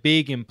up in a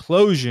big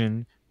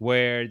implosion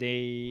where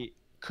they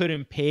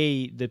couldn't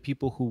pay the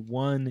people who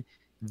won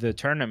the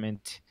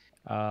tournament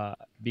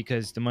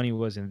because the money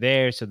wasn't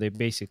there. So they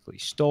basically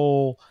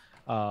stole.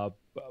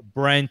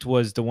 Brent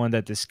was the one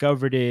that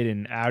discovered it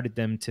and outed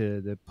them to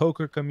the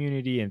poker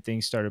community, and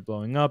things started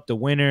blowing up. The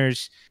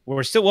winners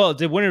were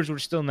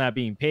still not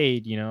being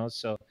paid, you know?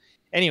 So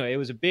anyway, it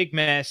was a big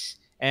mess,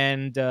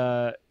 and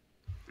the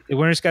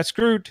winners got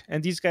screwed,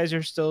 and these guys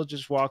are still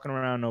just walking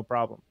around no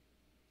problem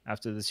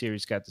after the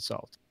series got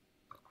dissolved.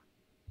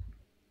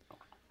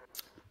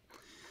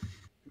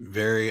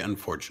 Very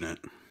unfortunate.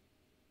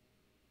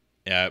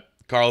 Yeah,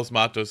 Carlos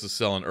Matos is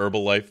selling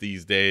Herbalife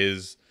these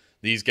days.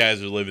 These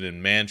guys are living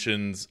in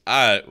mansions.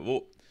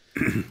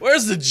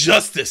 Where's the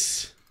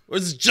justice?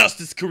 Where's the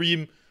justice,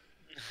 Kareem?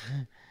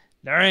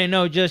 There ain't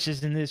no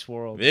justice in this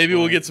world. Maybe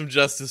we'll get some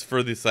justice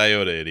for this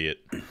IOTA idiot.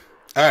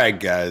 All right,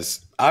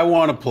 guys. I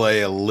want to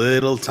play a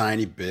little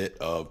tiny bit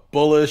of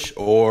bullish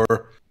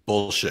or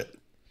bullshit.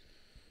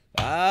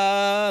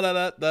 All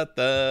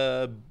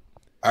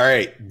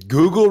right.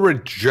 Google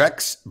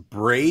rejects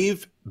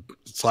Brave/Bat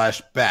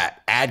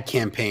ad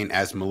campaign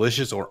as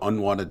malicious or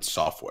unwanted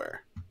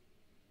software.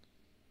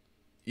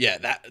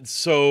 Yeah,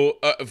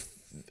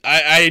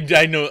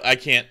 I know I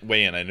can't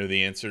weigh in. I know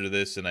the answer to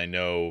this, and I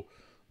know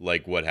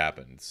like what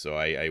happened, so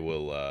I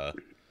will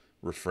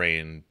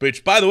refrain.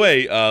 Which, by the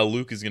way,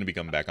 Luke is going to be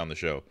coming back on the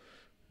show.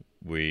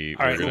 We're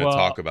going to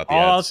talk about the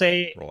ads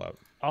rollout.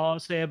 All I'll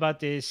say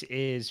about this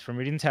is, from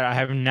reading the title, I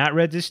have not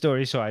read this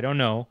story, so I don't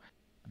know.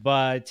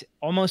 But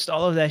almost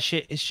all of that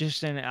shit is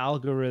just an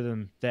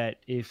algorithm that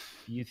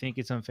if you think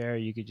it's unfair,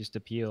 you could just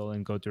appeal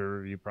and go through a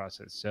review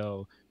process.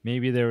 So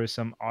maybe there was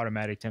some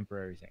automatic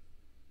temporary thing.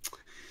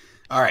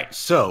 All right.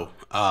 So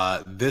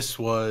this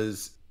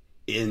was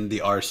in the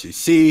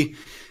RCC,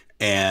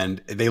 and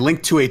they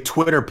linked to a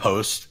Twitter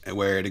post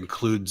where it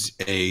includes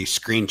a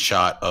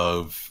screenshot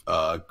of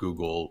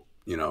Google,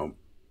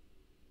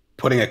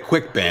 putting a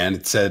quick ban.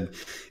 It said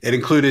it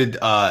included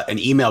an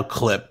email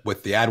clip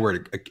with the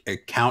AdWord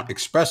account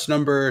express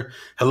number.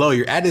 Hello,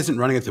 your ad isn't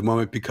running at the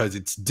moment because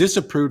it's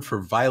disapproved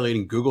for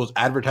violating Google's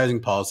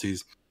advertising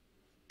policies.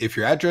 if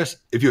you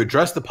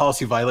address the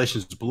policy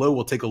violations below,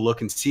 we'll take a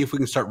look and see if we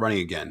can start running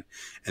again.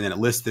 And then it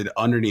listed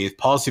underneath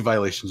policy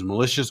violations,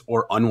 malicious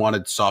or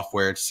unwanted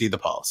software. See the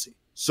policy.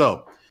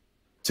 So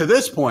to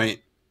this point,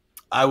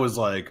 I was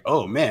like,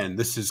 oh man,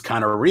 this is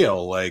kind of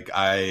real. Like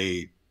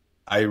I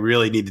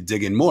really need to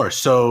dig in more.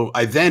 So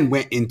I then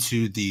went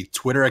into the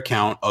Twitter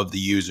account of the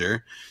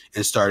user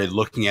and started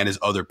looking at his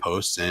other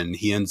posts, and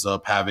he ends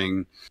up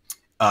having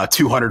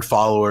 200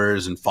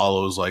 followers and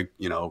follows like,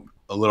 you know,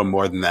 a little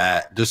more than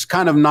that. Just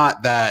kind of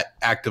not that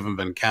active of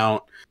an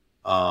account.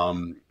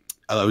 I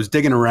was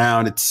digging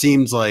around. It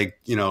seems like,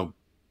 you know,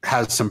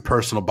 has some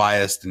personal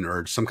bias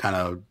or some kind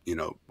of, you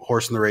know,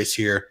 horse in the race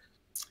here.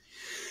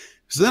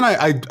 So then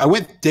I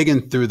went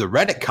digging through the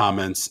Reddit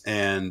comments,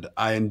 and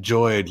I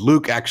enjoyed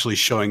Luke actually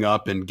showing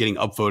up and getting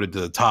upvoted to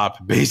the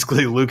top.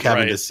 Basically, Luke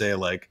having to say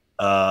like,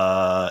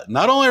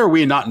 not only are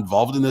we not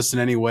involved in this in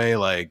any way,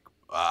 like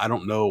I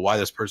don't know why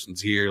this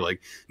person's here.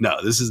 Like,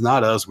 no, this is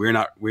not us. We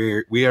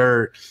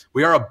are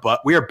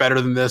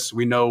better than this.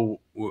 We know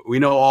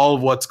all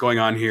of what's going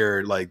on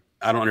here. Like,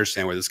 I don't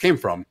understand where this came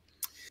from.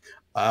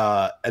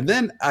 And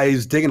then I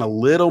was digging a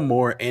little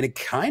more, and it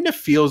kind of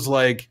feels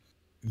like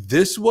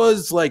this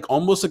was like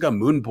almost like a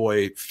Moon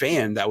Boy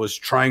fan that was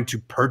trying to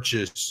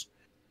purchase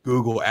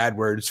Google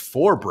AdWords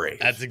for Brave.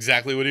 That's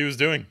exactly what he was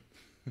doing.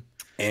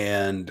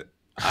 And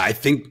I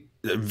think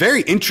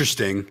very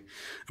interesting,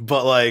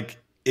 but like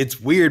it's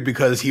weird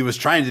because he was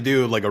trying to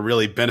do like a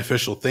really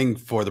beneficial thing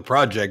for the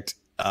project,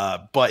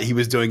 but he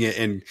was doing it,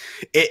 and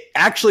it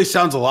actually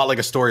sounds a lot like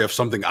a story of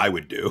something I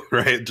would do,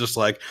 right? Just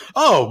like,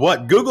 oh,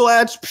 what, Google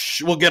ads?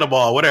 Psh, we'll get them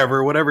all,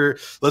 whatever.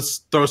 Let's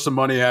throw some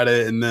money at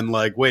it, and then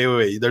like,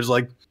 wait. There's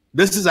like,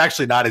 this is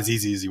actually not as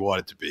easy as you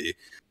want it to be.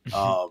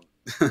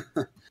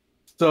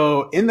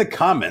 So in the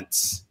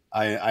comments,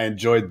 I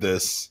enjoyed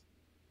this.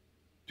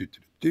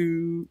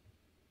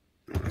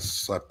 Let's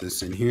slap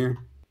this in here.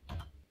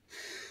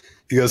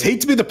 He goes,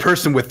 hate to be the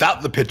person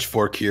without the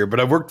pitchfork here, but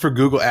I've worked for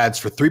Google Ads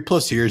for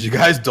 3+ years. You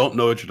guys don't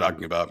know what you're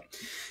talking about.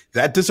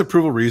 That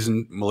disapproval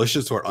reason,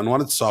 malicious or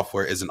unwanted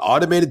software, is an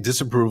automated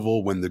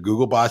disapproval when the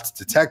Google bots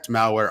detect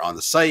malware on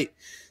the site.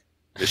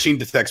 Machine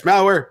detects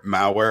malware,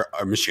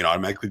 or machine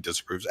automatically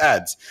disapproves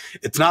ads.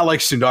 It's not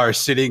like Sundar is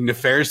sitting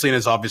nefariously in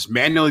his office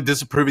manually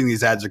disapproving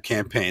these ads or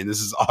campaign.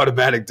 This is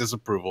automatic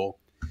disapproval.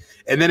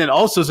 And then it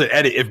also said,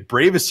 edit, if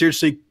Brave is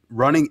seriously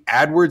running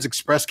AdWords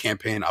Express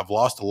campaign, I've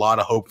lost a lot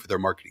of hope for their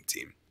marketing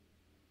team.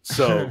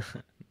 So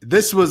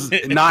this was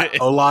not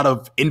a lot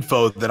of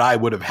info that I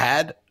would have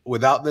had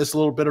without this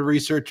little bit of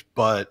research,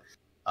 but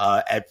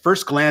at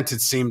first glance,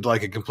 it seemed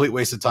like a complete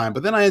waste of time.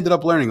 But then I ended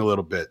up learning a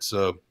little bit,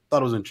 so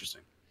thought it was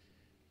interesting.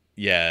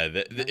 Yeah,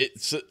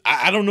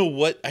 I don't know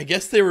what. I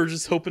guess they were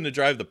just hoping to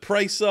drive the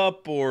price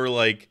up, or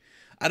like,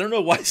 I don't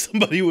know why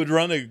somebody would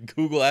run a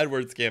Google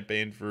AdWords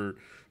campaign for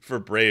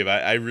Brave.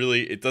 I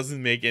really, it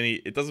doesn't make a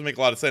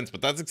lot of sense,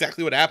 but that's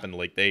exactly what happened.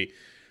 Like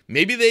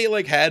maybe they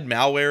like had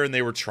malware and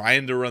they were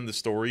trying to run the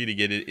story to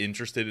get it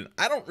interested in.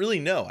 I don't really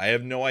know. I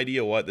have no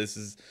idea what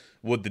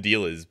the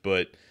deal is,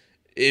 but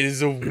it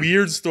is a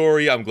weird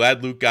story. I'm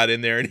glad Luke got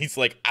in there and he's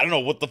like, I don't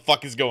know what the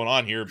fuck is going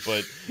on here,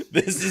 but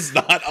this is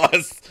not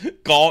us.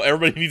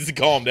 Everybody needs to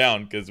calm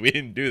down because we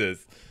didn't do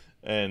this.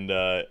 And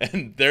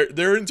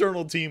their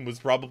internal team was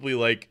probably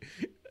like,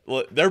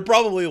 they're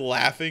probably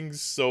laughing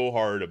so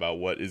hard about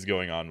what is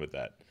going on with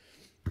that.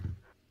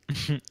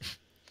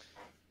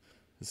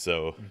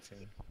 So,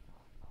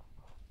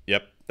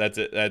 yep, that's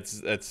it.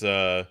 That's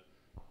yeah,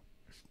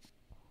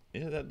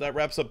 that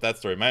wraps up that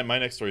story. My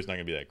next story is not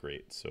gonna be that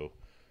great. So,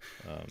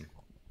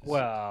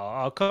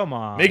 well, oh come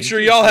on. Make sure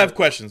y'all have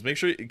questions. Make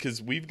sure,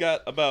 because we've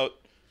got about,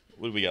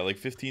 what do we got, like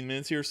 15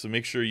 minutes here. So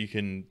make sure you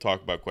can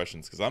talk about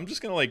questions, because I'm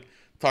just gonna like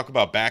talk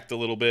about Backed a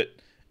little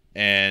bit,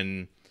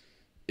 and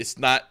it's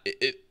not.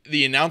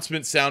 The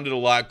announcement sounded a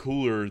lot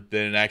cooler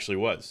than it actually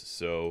was.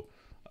 So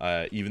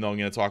even though I'm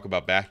going to talk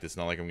about Backed, it's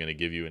not like I'm going to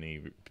give you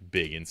any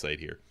big insight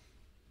here.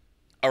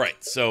 All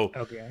right, so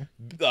okay.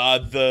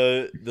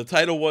 The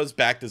title was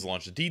Backed has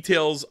launched the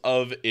details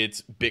of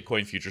its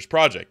Bitcoin futures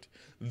project.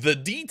 The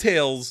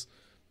details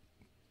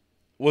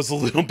was a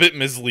little bit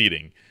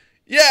misleading.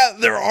 Yeah,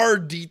 there are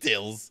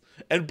details.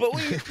 But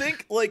when you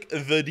think like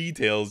the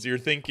details, you're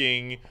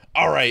thinking,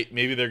 all right,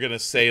 maybe they're going to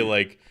say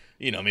like,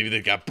 you know, maybe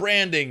they've got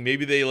branding.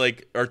 Maybe they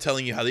like are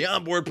telling you how the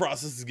onboard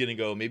process is going to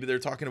go. Maybe they're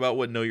talking about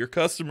what Know Your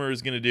Customer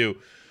is going to do.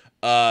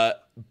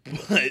 But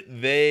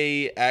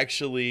they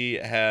actually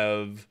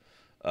have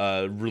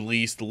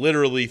released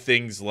literally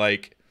things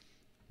like,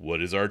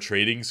 what is our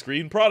trading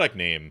screen product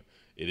name?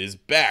 It is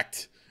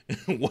Backed.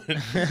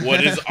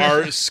 what is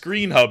our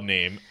screen hub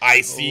name?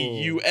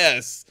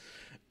 ICUS.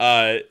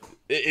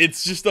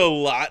 It's just a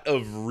lot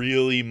of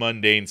really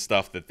mundane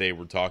stuff that they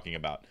were talking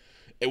about,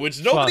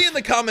 which nobody in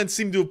the comments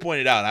seemed to have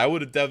pointed out. I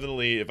would have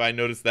definitely, if I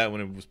noticed that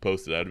when it was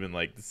posted, I'd have been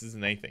like, this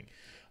isn't anything.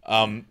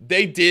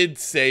 They did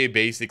say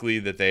basically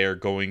that they are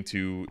going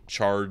to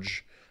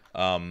charge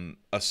a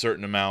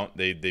certain amount.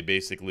 They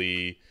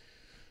basically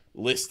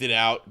listed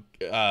out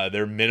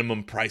their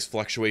minimum price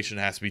fluctuation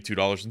has to be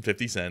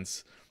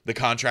 $2.50. The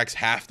contracts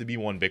have to be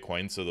 1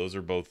 Bitcoin, so those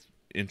are both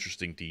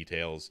interesting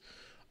details.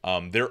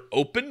 They're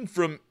open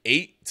from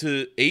 8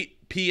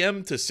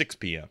 p.m. to 6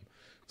 p.m.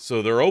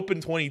 So they're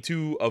open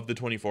 22 of the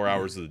 24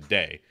 hours of the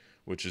day,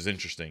 which is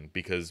interesting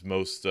because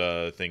most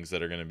things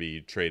that are going to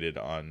be traded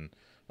on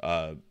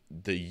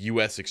the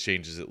U.S.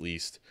 exchanges, at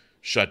least,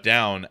 shut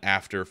down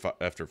after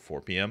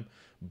 4 p.m.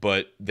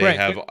 But they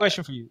have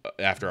question for you.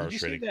 After hours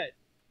trading.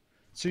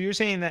 So you're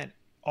saying that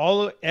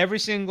every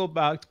single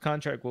blocked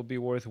contract will be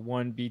worth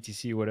 1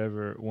 BTC,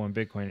 whatever 1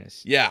 Bitcoin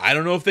is. Yeah, I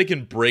don't know if they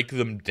can break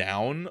them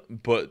down,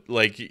 but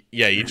like,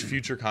 yeah, each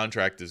future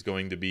contract is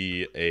going to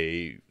be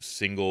a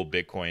single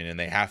Bitcoin, and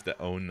they have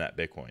to own that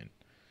Bitcoin.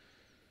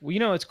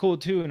 Well, it's cool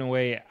too in a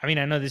way. I mean,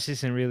 I know this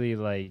isn't really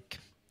like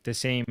the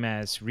same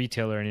as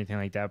retail or anything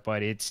like that,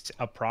 but it's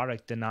a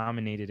product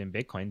denominated in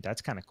Bitcoin.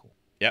 That's kind of cool.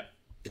 Yep.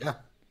 Yeah.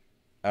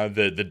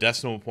 The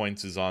decimal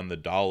points is on the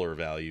dollar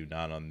value,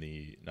 not on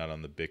the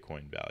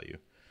Bitcoin value.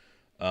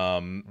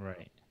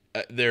 Right.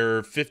 There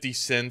are 50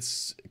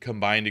 cents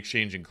combined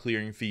exchange and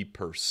clearing fee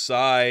per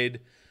side.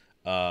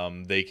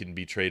 They can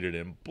be traded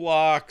in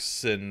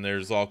blocks, and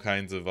there's all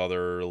kinds of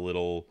other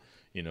little,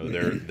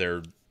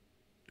 their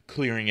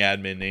clearing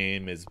admin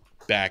name is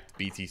backed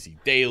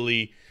BTC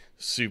Daily.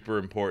 Super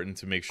important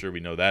to make sure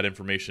we know that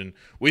information.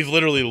 We've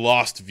literally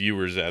lost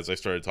viewers as I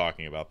started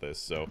talking about this,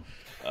 so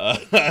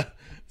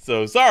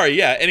so sorry.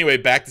 Yeah. Anyway,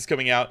 Backed is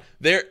coming out.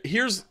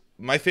 Here's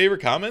my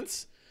favorite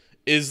comments.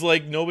 Is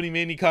like nobody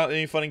made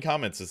any funny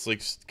comments. It's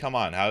like, come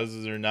on, how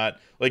is there not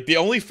like the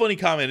only funny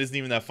comment isn't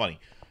even that funny.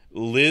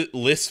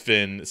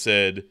 Lisfin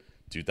said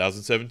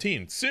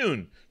 2017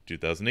 soon,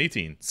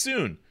 2018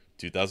 soon,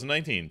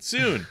 2019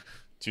 soon,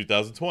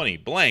 2020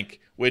 blank,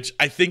 which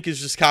I think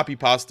is just copy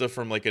pasta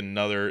from like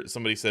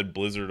somebody said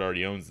Blizzard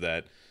already owns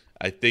that.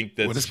 I think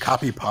that's what is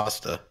copy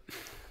pasta?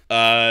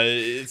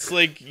 It's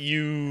like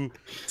you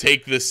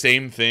take the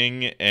same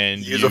thing and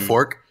use a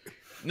fork.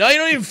 No, you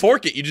don't even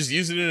fork it. You just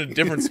use it in a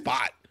different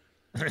spot.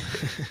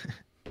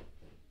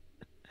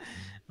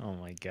 Oh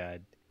my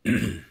god.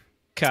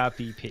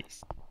 Copy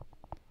paste.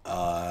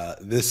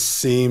 This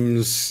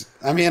seems.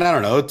 I mean, I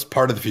don't know. It's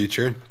part of the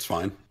future. It's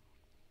fine.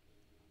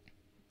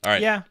 All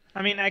right. Yeah,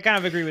 I mean, I kind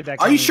of agree with that.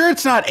 Are you sure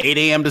it's not 8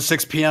 a.m. to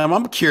 6 p.m.?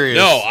 I'm curious.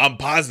 No, I'm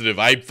positive.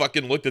 I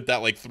fucking looked at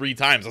that like 3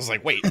 times. I was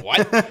like, wait, what?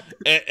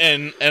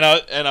 and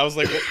I was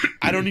like, well,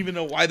 I don't even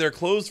know why they're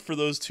closed for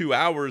those 2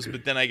 hours.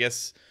 But then I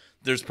guess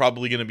there's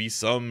probably going to be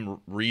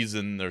some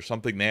reason or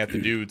something they have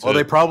to do. Well,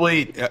 they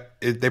probably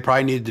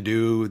need to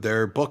do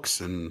their books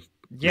and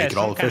make it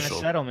all official. Kind of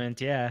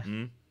settlement, yeah.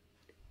 Mm-hmm.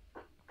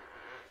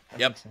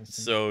 Yep.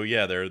 So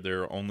yeah,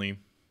 they're only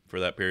for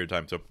that period of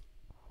time. So,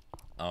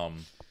 all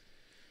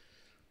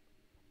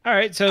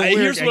right. So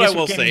here's what I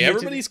will say: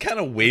 everybody's kind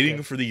of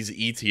waiting for these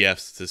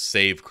ETFs to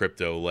save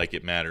crypto like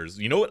it matters.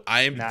 You know what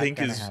I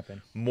think is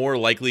more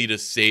likely to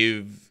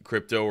save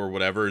crypto or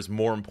whatever is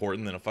more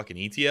important than a fucking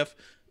ETF?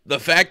 The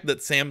fact that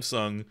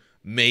Samsung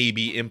may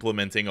be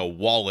implementing a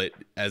wallet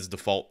as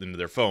default into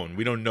their phone.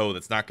 We don't know.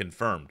 That's not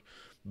confirmed.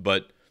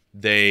 But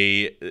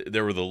there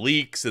were the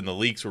leaks, and the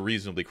leaks were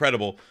reasonably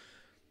credible.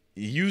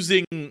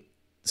 Using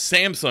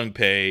Samsung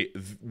Pay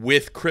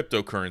with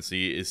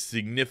cryptocurrency is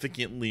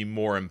significantly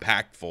more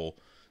impactful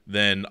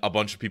than a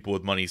bunch of people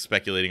with money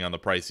speculating on the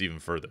price even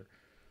further.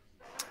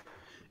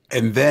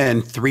 And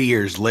then 3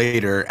 years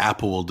later,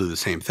 Apple will do the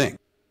same thing.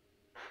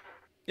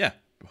 Yeah,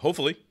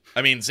 hopefully.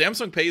 I mean,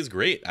 Samsung Pay is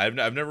great.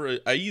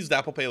 I used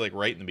Apple Pay like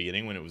right in the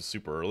beginning when it was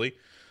super early,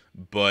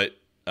 but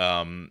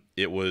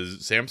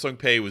Samsung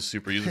Pay was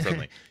super user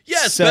friendly.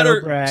 Yes,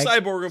 better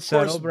Cyborg, of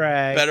course.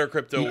 Better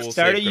crypto. You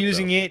started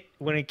using it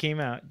when it came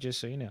out, just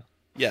so you know.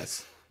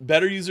 Yes,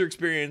 better user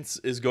experience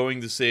is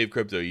going to save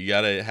crypto. You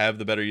got to have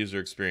the better user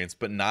experience,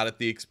 but not at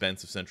the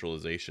expense of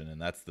centralization,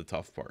 and that's the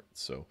tough part.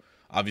 So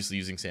obviously,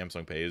 using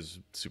Samsung Pay is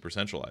super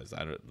centralized.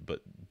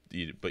 But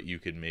you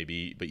can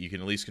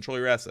at least control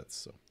your assets.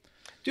 So.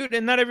 Dude,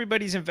 and not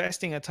everybody's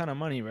investing a ton of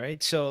money,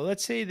 right? So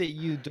let's say that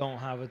you don't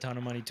have a ton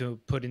of money to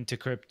put into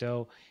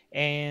crypto,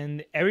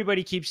 and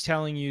everybody keeps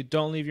telling you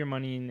don't leave your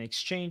money in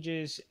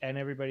exchanges, and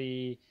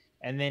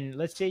then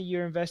let's say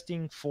you're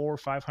investing $400 or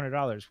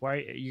 $500. Why are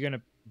you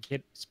gonna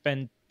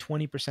spend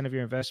 20% of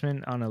your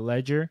investment on a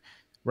ledger,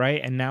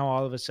 right? And now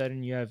all of a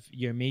sudden you have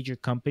your major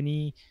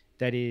company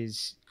that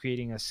is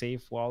creating a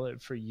safe wallet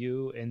for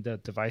you and the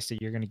device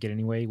that you're gonna get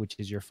anyway, which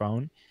is your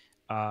phone.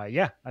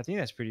 Yeah, I think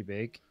that's pretty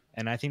big.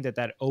 And I think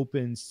that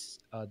opens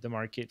the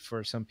market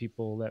for some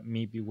people that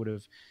maybe would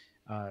have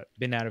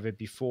been out of it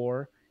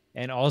before.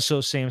 And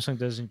also, Samsung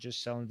doesn't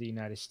just sell in the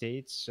United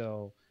States.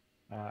 So,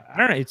 I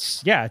don't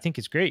know. I think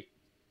it's great.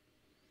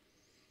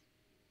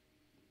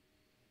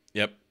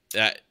 Yep.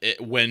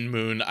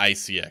 Moon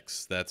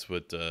ICX. That's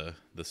what the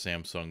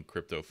Samsung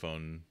crypto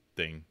phone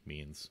thing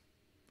means.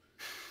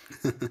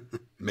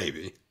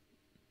 Maybe.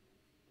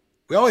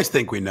 We always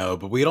think we know,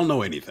 but we don't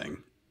know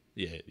anything.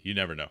 Yeah, you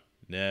never know.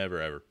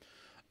 Never, ever.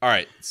 All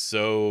right,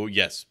 so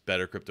yes,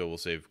 better crypto will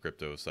save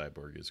crypto.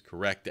 Cyborg is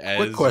correct as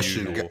Quick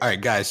question. usual. All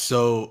right, guys.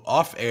 So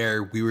off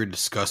air, we were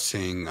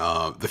discussing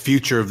the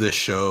future of this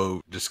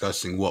show,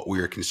 discussing what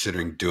we were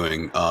considering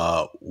doing.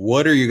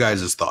 What are you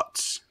guys'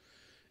 thoughts?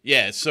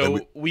 Yeah, so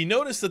we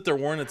noticed that there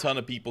weren't a ton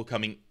of people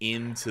coming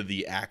into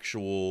the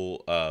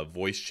actual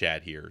voice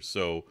chat here.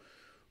 So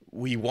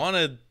we want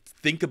to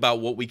think about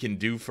what we can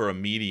do for a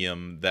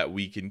medium that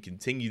we can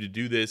continue to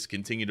do this,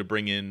 continue to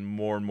bring in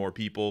more and more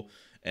people,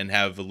 and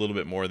have a little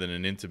bit more than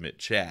an intimate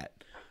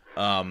chat.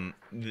 I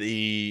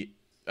mean,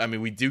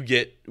 we do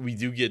get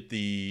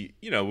the,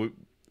 you know,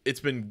 it's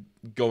been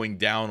going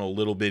down a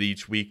little bit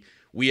each week.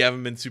 We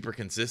haven't been super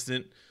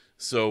consistent,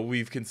 so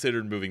we've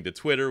considered moving to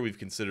Twitter. We've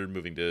considered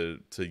moving to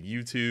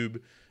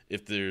YouTube.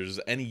 If there's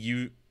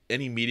any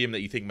medium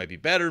that you think might be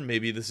better,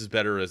 maybe this is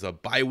better as a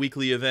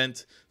bi-weekly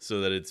event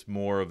so that it's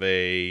more of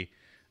a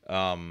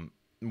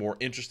more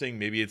interesting.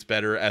 Maybe it's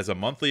better as a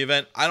monthly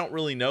event. I don't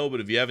really know,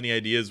 but if you have any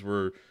ideas,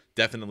 we're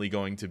definitely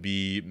going to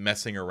be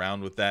messing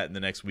around with that in the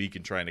next week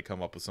and trying to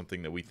come up with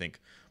something that we think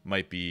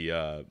might be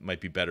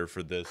better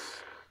for this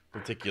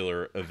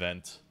particular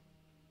event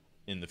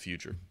in the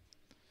future.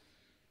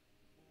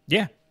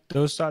 Yeah,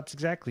 those thoughts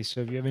exactly.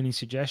 So if you have any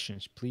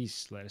suggestions,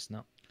 please let us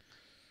know.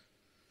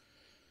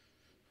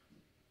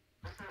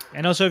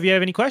 And also, if you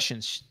have any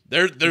questions,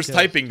 there's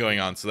typing going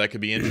on, so that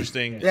could be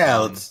interesting. Yeah,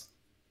 let's.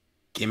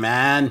 Okay,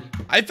 man.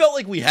 I felt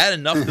like we had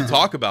enough to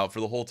talk about for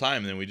the whole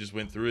time, and then we just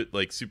went through it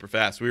like super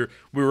fast. We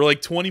were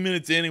like 20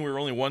 minutes in, and we were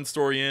only one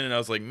story in, and I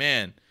was like,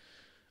 man,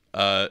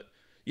 yeah,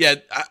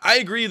 I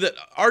agree that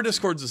our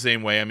Discord's the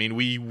same way. I mean,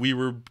 we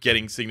were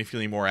getting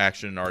significantly more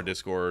action in our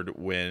Discord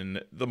when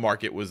the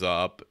market was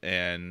up,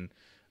 and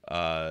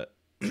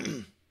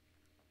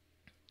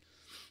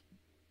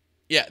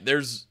yeah,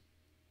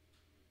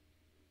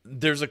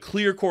 there's a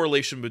clear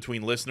correlation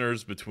between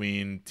listeners,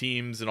 between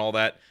teams and all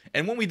that.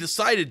 And when we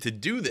decided to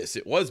do this,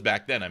 it was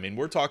back then. I mean,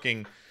 we're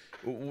talking,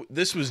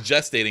 this was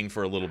gestating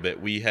for a little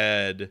bit. We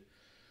did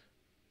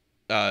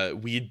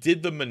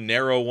the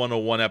Monero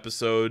 101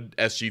 episode.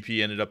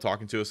 SGP ended up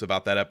talking to us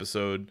about that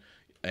episode.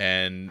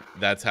 And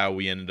that's how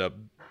we ended up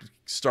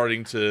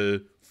starting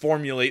to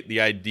formulate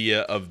the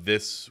idea of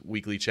this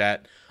weekly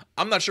chat.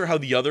 I'm not sure how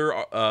the other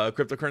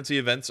cryptocurrency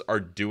events are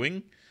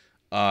doing.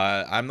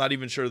 I'm not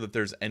even sure that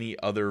there's any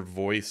other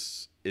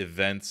voice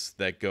events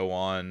that go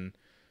on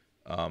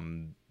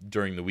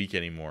during the week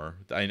anymore.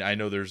 I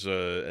know there's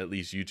at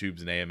least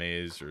YouTubes and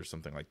AMAs or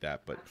something like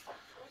that,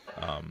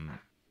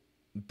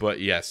 but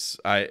yes,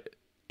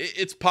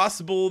 it's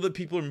possible that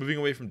people are moving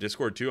away from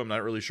Discord too. I'm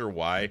not really sure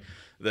why.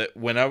 That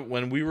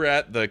when we were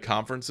at the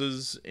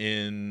conferences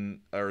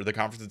the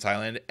conference in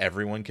Thailand,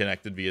 everyone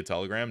connected via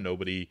Telegram.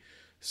 Nobody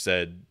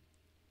said,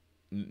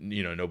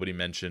 you know, nobody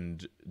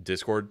mentioned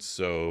Discord.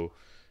 So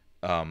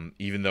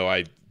even though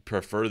I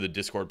prefer the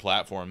Discord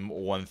platform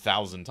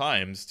 1,000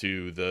 times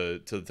to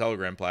the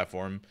Telegram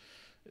platform,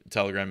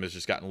 Telegram has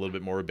just gotten a little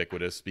bit more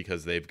ubiquitous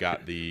because they've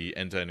got the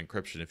end-to-end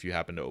encryption if you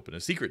happen to open a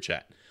secret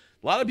chat.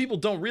 A lot of people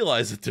don't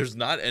realize that there's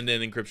not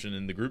end-to-end encryption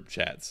in the group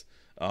chats.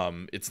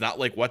 It's not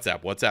like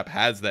WhatsApp. WhatsApp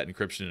has that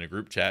encryption in a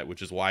group chat,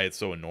 which is why it's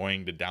so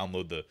annoying to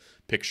download the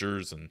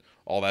pictures and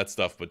all that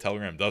stuff, but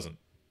Telegram doesn't.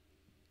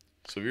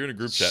 So if you're in a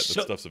group chat,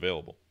 that stuff's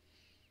available.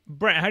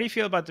 Brent, how do you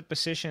feel about the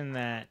position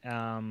that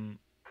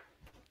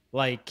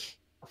like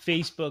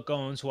Facebook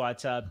owns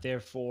WhatsApp,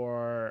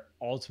 therefore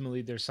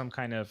ultimately there's some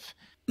kind of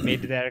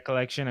metadata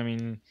collection? I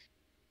mean,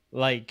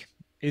 like,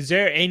 is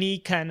there any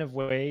kind of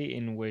way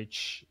in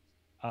which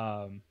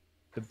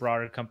the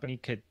broader company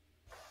could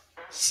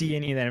see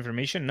any of that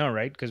information? No,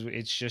 right? Because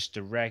it's just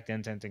direct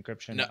end-to-end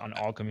encryption on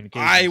all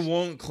communications. I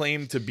won't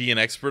claim to be an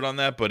expert on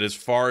that, but as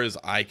far as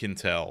I can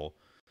tell,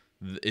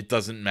 it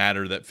doesn't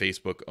matter that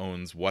Facebook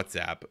owns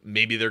WhatsApp.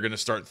 Maybe they're going to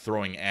start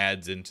throwing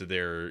ads into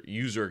their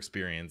user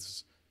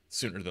experience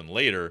sooner than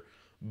later,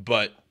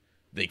 but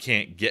they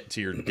can't get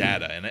to your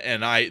data.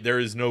 And there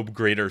is no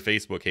greater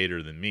Facebook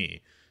hater than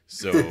me.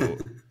 So,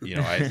 you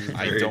know,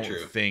 I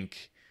don't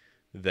think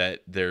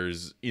that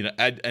there's, you know,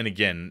 and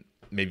again,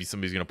 maybe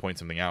somebody's going to point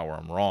something out where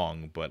I'm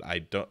wrong, but I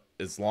don't,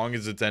 as long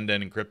as it's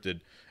end-to-end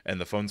encrypted and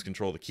the phones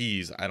control the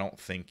keys, I don't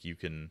think you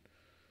can,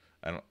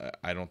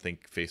 I don't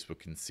think Facebook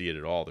can see it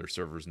at all. Their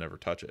servers never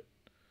touch it.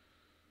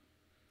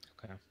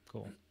 Okay,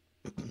 cool.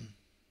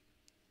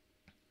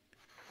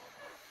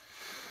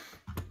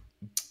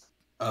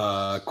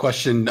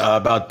 Question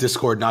about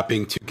Discord not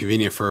being too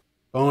convenient for a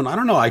phone. I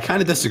don't know. I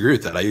kind of disagree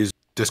with that. I use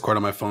Discord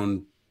on my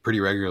phone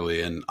pretty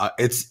regularly, and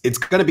it's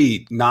going to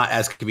be not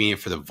as convenient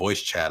for the voice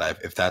chat,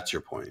 if that's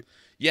your point.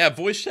 Yeah,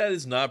 voice chat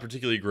is not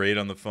particularly great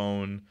on the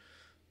phone.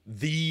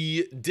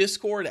 The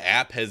Discord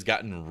app has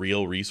gotten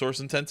real resource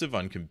intensive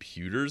on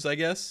computers, I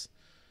guess.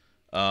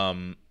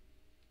 Oh,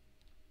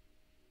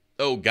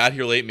 got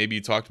here late. Maybe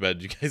you talked about it.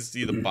 Did you guys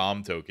see the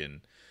bomb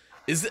token?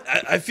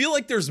 I feel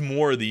like there's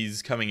more of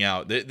these coming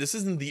out. This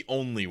isn't the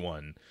only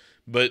one,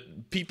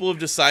 but people have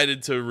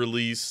decided to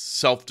release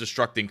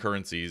self-destructing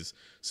currencies.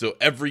 So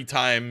every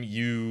time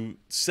you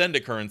send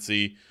a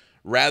currency,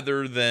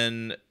 rather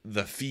than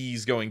the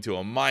fees going to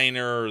a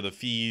miner or the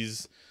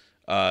fees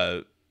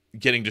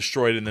getting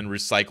destroyed and then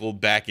recycled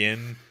back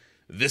in.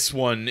 This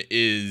one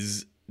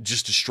is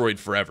just destroyed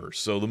forever.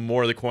 So the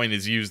more the coin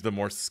is used, the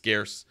more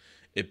scarce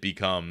it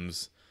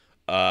becomes.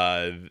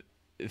 Yeah,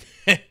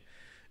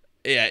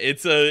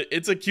 it's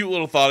a cute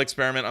little thought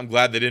experiment. I'm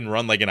glad they didn't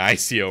run like an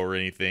ICO or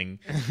anything.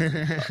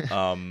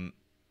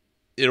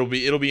 It'll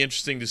be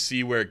interesting to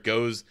see where it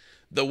goes.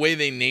 The way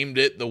they named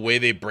it, the way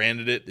they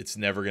branded it, it's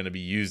never going to be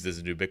used as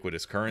an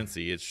ubiquitous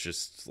currency. It's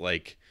just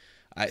like,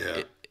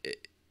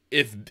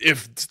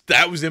 if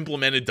that was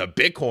implemented to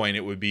Bitcoin,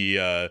 it would be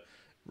a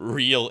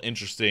real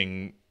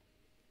interesting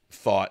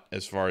thought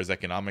as far as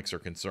economics are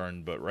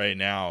concerned. But right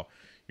now,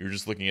 you're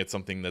just looking at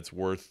something that's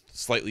worth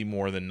slightly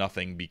more than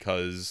nothing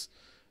because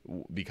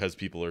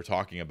people are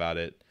talking about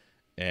it,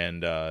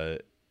 and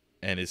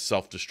is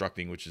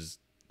self-destructing, which is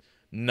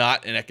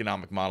not an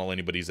economic model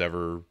anybody's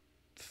ever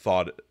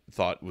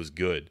thought was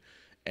good.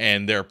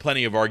 And there are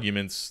plenty of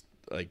arguments,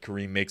 like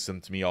Kareem makes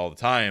them to me all the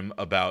time,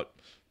 about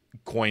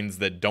coins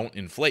that don't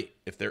inflate.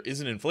 If there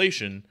isn't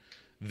inflation,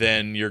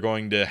 then you're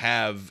going to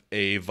have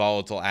a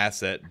volatile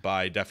asset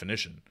by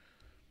definition.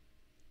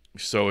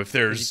 So if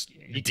there's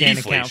you can't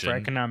account for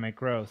economic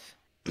growth.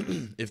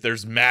 If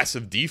there's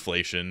massive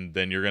deflation,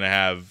 then you're going to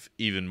have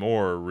even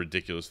more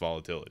ridiculous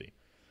volatility.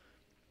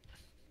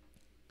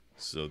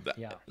 So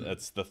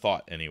that's the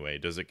thought anyway.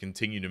 Does it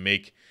continue to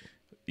make,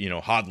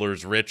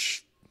 hodlers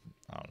rich?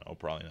 I don't know,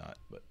 probably not.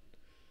 But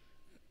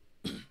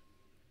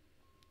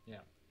yeah,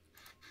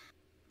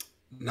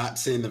 not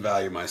seeing the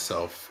value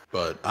myself,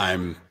 but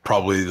I'm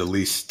probably the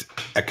least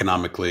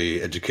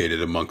economically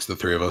educated amongst the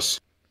three of us.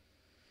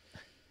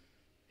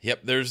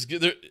 Yep, there's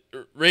going to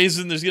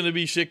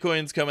be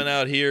shitcoins coming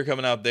out here,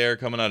 coming out there,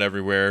 coming out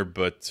everywhere.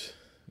 But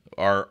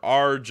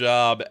our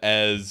job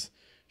as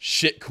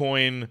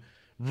shitcoin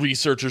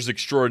researchers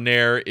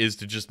extraordinaire is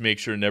to just make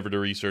sure never to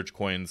research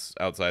coins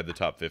outside the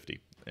top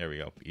 50. There we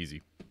go.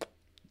 Easy.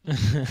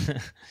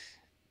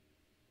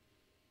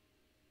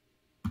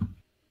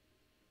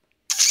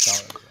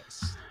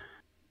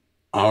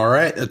 All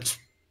right.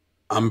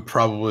 I'm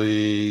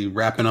probably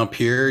wrapping up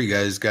here. You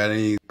guys got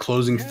any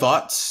closing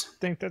thoughts? I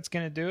think that's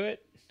going to do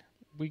it.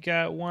 We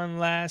got one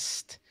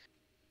last.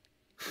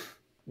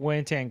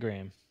 Win 10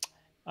 grand.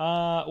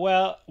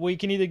 Well, we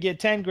can either get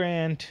 10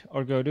 grand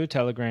or go to a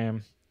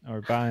Telegram or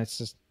buy. It's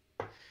just.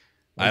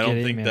 I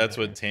don't think that's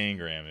what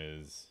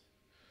Tangram is.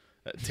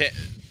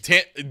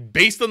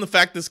 Based on the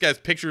fact this guy's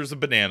picture is a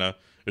banana,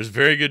 there's a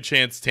very good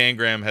chance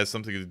Tangram has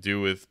something to do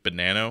with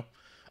Banano.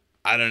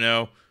 I don't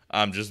know.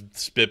 I'm just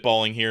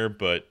spitballing here,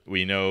 but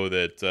we know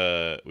that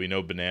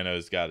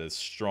Banano's got a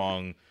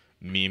strong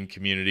meme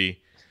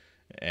community,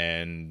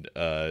 and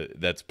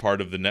that's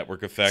part of the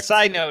network effect.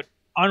 Side note,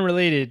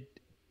 unrelated,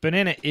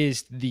 banana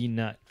is the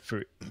nut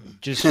fruit.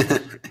 Just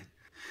it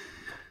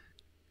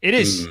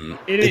is.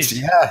 It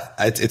is.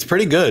 It's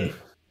pretty good.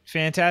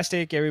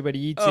 Fantastic. Everybody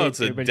eats it. Oh,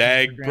 it's a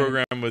DAG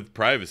program with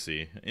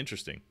privacy.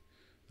 Interesting.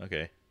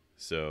 Okay.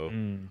 So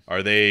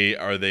are they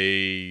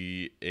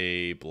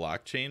a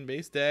blockchain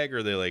based DAG, or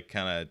are they like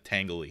kind of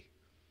tangly?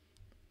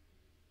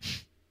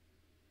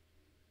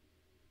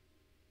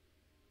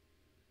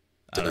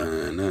 I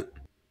don't know.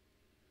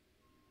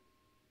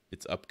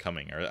 It's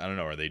upcoming. I don't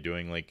know. Are they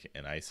doing like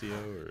an ICO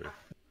or?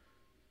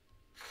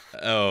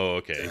 Oh,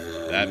 okay.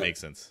 That makes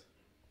sense.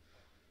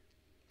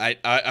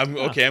 I'm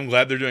okay. I'm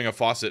glad they're doing a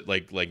faucet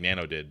like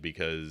Nano did,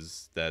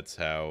 because that's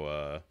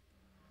how.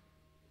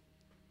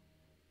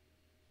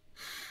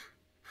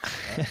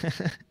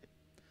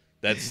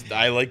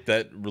 I like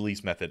that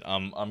release method.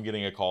 I'm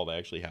getting a call that I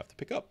actually have to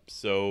pick up.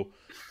 So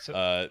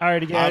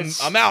alrighty, guys.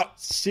 I'm out.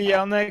 See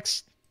y'all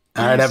next.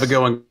 All right, have a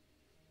good one.